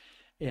there.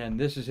 And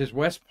this is his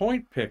West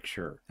Point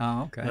picture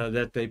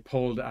that they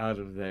pulled out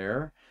of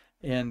there.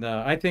 And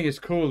I think it's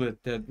cool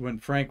that when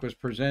Frank was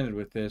presented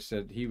with this,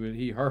 that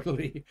he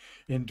heartily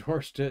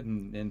endorsed it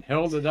and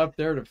held it up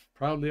there to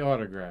proudly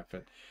autograph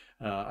it.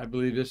 I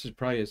believe this is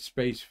probably at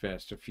Space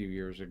Fest a few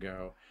years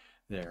ago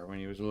there when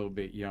he was a little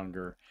bit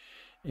younger.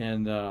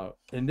 And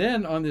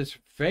then on this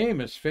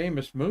famous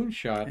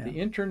moonshot, the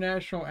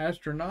International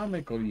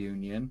Astronomical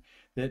Union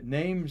that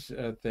names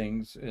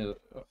things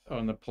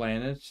on the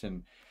planets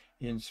and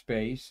in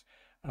space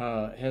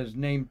has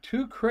named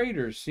two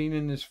craters seen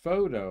in this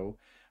photo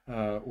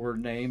were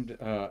named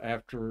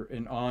after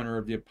in honor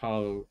of the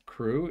Apollo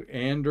crew.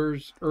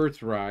 Anders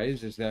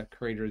Earthrise is that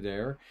crater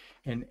there,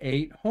 and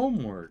 8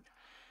 Homeward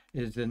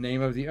is the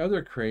name of the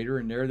other crater,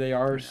 and there they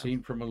are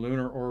seen from a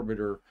lunar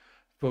orbiter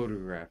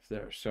photograph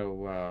there.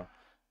 So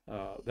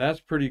that's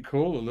pretty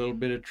cool. A little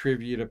bit of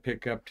trivia to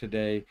pick up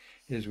today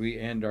as we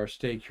end our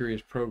Stay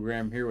Curious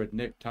program here with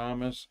Nick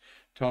Thomas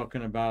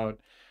talking about,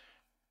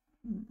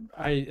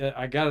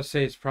 I gotta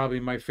say it's probably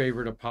my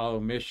favorite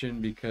Apollo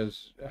mission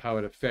because how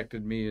it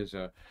affected me as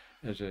a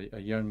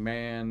young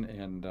man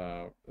and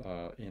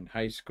in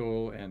high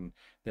school, and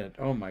that,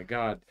 oh my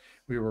God,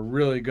 we were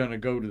really going to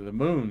go to the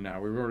moon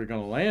now. We were really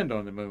going to land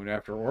on the moon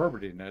after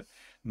orbiting it,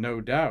 no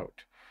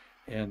doubt.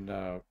 And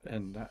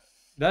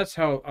that's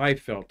how I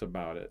felt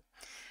about it.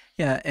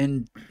 Yeah,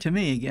 and to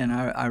me, again,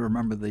 I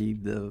remember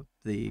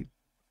the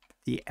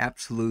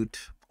absolute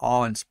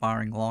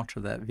awe-inspiring launch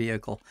of that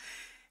vehicle.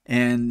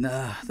 And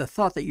the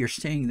thought that you're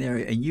staying there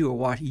and you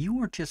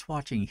weren't just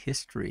watching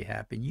history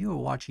happen, you were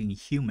watching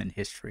human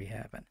history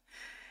happen.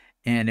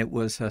 And it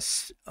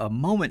was a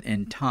moment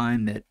in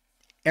time that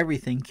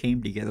everything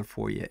came together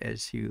for you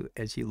as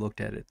you looked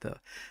at it.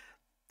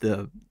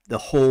 The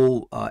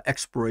whole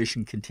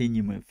exploration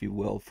continuum, if you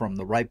will, from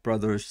the Wright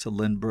brothers to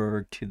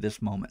Lindbergh to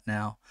this moment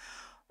now.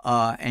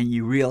 And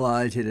you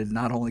realize it had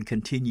not only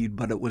continued,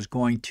 but it was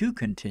going to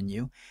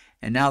continue.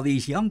 And now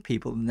these young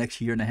people, the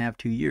next year and a half,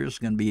 2 years, are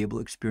going to be able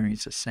to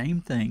experience the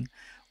same thing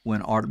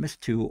when Artemis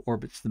II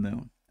orbits the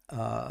moon.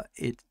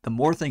 The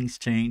more things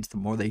change, the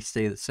more they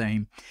stay the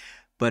same.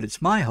 But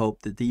it's my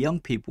hope that the young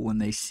people, when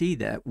they see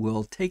that,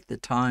 will take the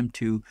time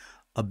to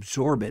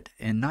absorb it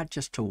and not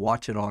just to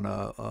watch it on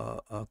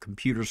a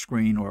computer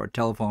screen or a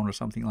telephone or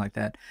something like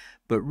that,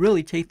 but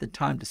really take the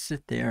time to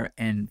sit there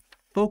and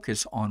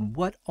focus on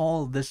what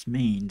all this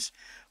means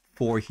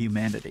for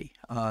humanity,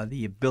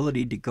 the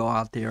ability to go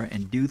out there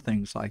and do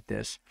things like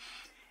this,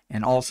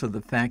 and also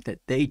the fact that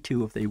they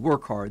too, if they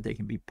work hard, they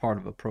can be part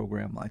of a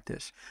program like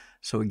this.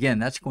 So again,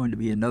 that's going to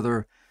be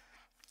another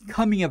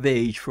coming of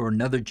age for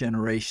another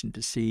generation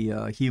to see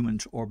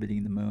humans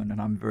orbiting the moon,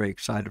 and I'm very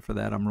excited for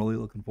that. I'm really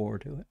looking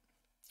forward to it.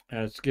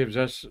 It gives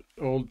us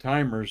old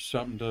timers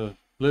something to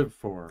live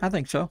for. I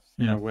think so.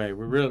 In a way,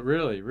 we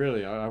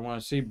really, I want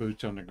to see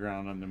boots on the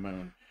ground on the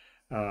moon.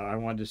 I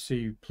wanted to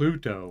see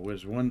Pluto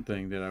was one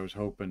thing that I was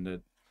hoping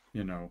that,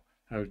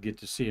 I would get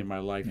to see in my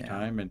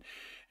lifetime.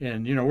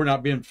 And we're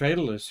not being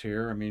fatalists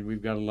here. I mean,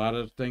 we've got a lot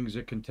of things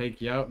that can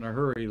take you out in a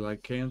hurry,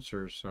 like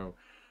cancer. So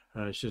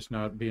it's just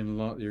not being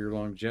your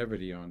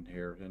longevity on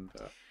here. And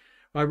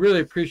I really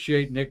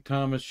appreciate Nick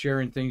Thomas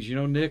sharing things.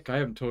 Nick, I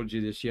haven't told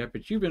you this yet,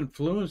 but you've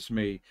influenced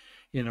me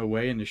in a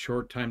way in the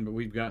short time that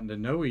we've gotten to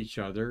know each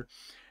other,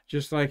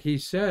 just like he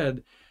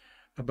said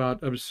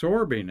about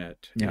absorbing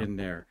it in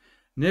there.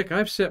 Nick,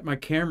 I've set my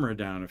camera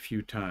down a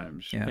few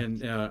times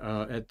and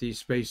at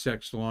these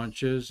SpaceX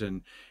launches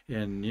and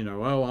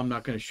I'm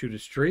not going to shoot a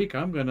streak.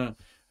 I'm going to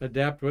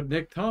adapt what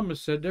Nick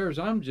Thomas said there is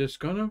I'm just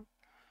going to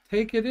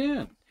take it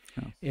in.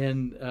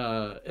 And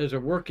as a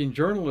working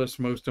journalist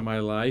most of my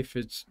life,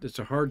 it's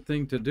a hard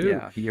thing to do.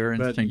 Yeah, your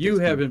But instinct you is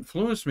have to,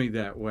 influenced me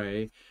that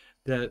way,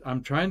 that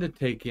I'm trying to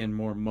take in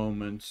more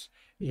moments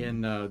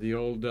in the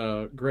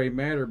old gray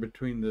matter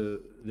between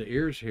the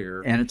ears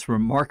here. and it's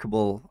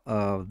remarkable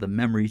the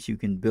memories you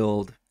can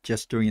build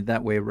just doing it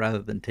that way rather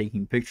than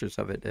taking pictures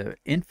of it.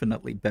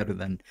 Infinitely better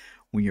than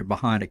when you're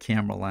behind a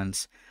camera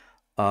lens.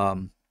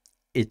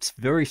 It's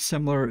very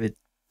similar.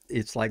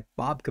 It's like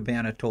Bob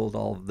Cabana told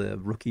all of the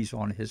rookies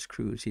on his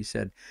cruise. He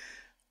said,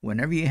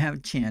 whenever you have a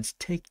chance,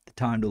 take the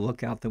time to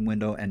look out the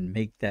window and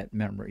make that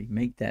memory,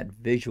 make that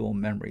visual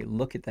memory.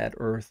 Look at that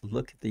Earth,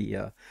 look at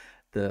the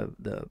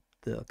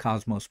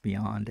cosmos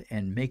beyond,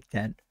 and make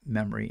that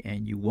memory,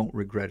 and you won't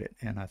regret it.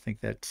 And I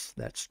think that's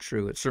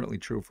true. It's certainly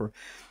true for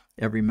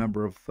every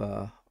member of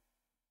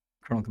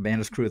Colonel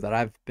Cabana's crew that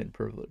I've been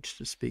privileged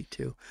to speak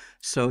to.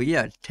 So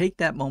yeah, take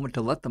that moment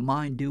to let the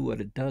mind do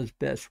what it does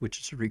best, which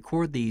is to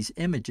record these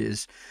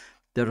images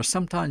that are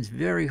sometimes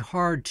very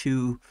hard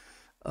to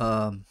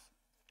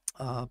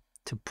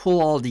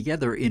pull all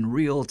together in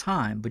real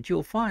time. But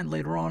you'll find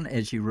later on,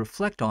 as you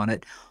reflect on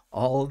it,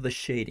 all the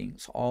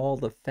shadings, all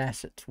the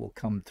facets will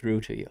come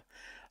through to you.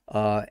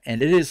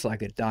 And it is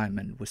like a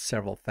diamond with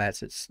several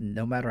facets.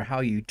 No matter how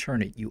you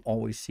turn it, you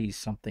always see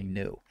something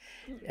new.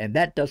 And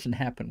that doesn't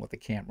happen with a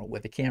camera.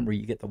 With a camera,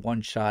 you get the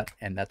one shot,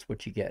 and that's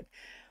what you get.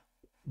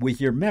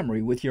 With your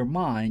memory, with your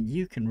mind,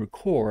 you can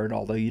record,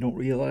 although you don't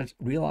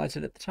realize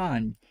it at the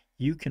time,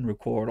 you can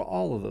record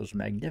all of those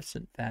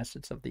magnificent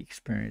facets of the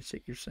experience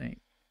that you're seeing.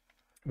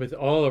 With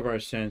all of our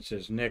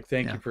senses. Nick,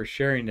 thank you for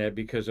sharing that,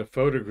 because a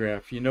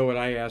photograph, you know what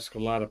I ask a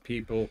lot of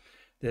people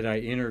that I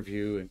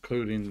interview,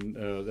 including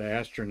the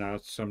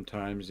astronauts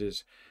sometimes,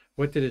 is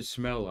what did it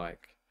smell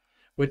like?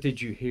 What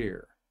did you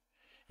hear?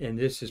 And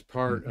this is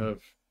part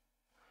of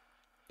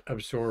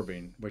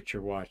absorbing what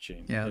you're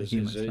watching. Yeah,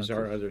 is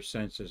our other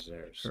senses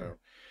there. Sure.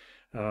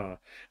 So,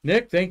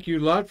 Nick, thank you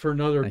a lot for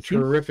another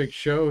terrific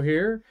show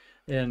here.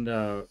 And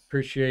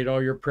appreciate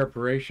all your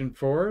preparation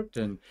for it,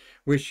 and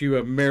wish you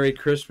a Merry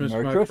Christmas,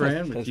 my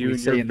friend, with you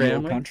and your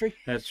family.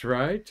 That's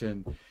right,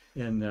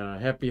 and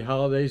happy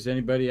holidays to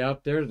anybody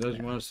out there that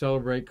doesn't want to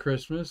celebrate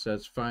Christmas.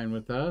 That's fine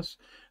with us.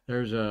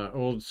 There's a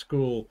old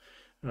school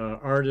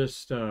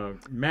artist,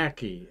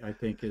 Mackie, I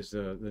think is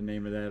the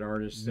name of that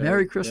artist.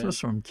 Merry Christmas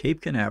from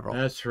Cape Canaveral.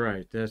 That's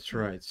right. That's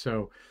right.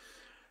 So,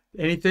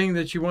 anything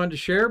that you wanted to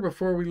share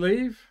before we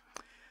leave?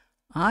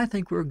 I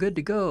think we're good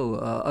to go,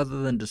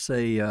 other than to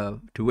say, to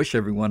wish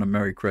everyone a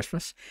Merry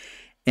Christmas.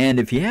 And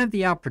if you have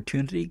the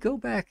opportunity, go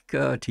back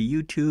to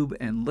YouTube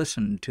and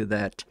listen to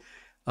that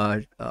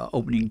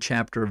opening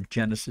chapter of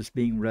Genesis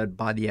being read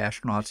by the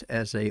astronauts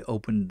as they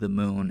opened the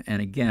moon. And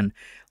again,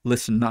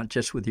 listen not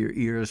just with your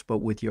ears, but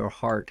with your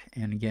heart.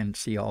 And again,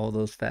 see all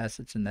those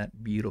facets in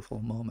that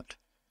beautiful moment.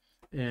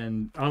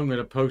 And I'm going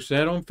to post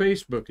that on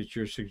Facebook at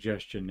your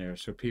suggestion there,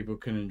 so people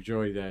can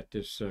enjoy that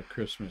this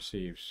Christmas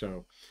Eve.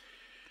 So,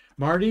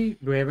 Marty,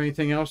 do we have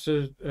anything else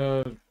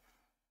to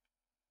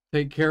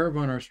take care of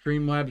on our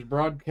Streamlabs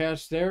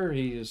broadcast there?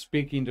 He is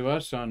speaking to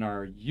us on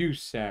our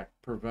USAC,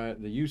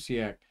 the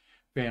USAC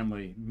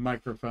family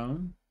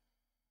microphone.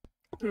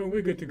 No,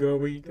 we're good to go.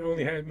 We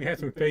had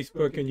some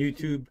Facebook and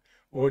YouTube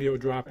audio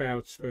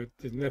dropouts, but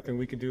there's nothing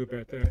we can do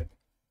about that.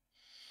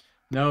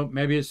 No,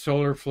 maybe it's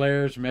solar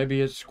flares,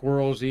 maybe it's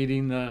squirrels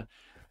eating the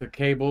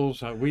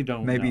cables. We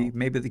don't know.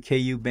 Maybe the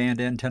KU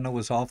band antenna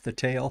was off the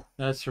tail.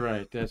 That's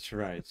right. That's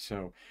right.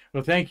 So,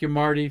 well, thank you,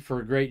 Marty, for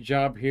a great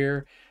job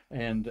here.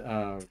 And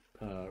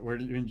we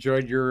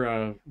enjoyed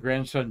your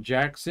grandson,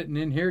 Jack, sitting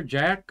in here.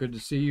 Jack, good to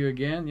see you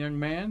again, young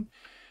man.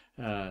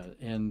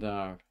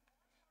 And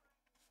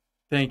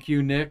thank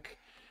you, Nick,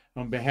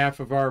 on behalf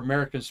of our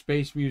American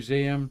Space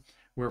Museum,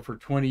 where for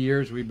 20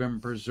 years we've been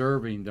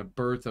preserving the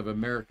birth of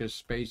America's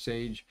space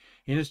age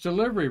in its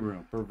delivery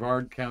room,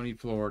 Brevard County,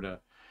 Florida.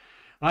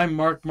 I'm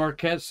Mark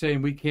Marquette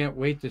saying we can't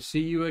wait to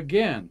see you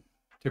again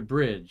to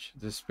bridge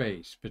the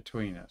space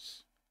between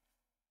us.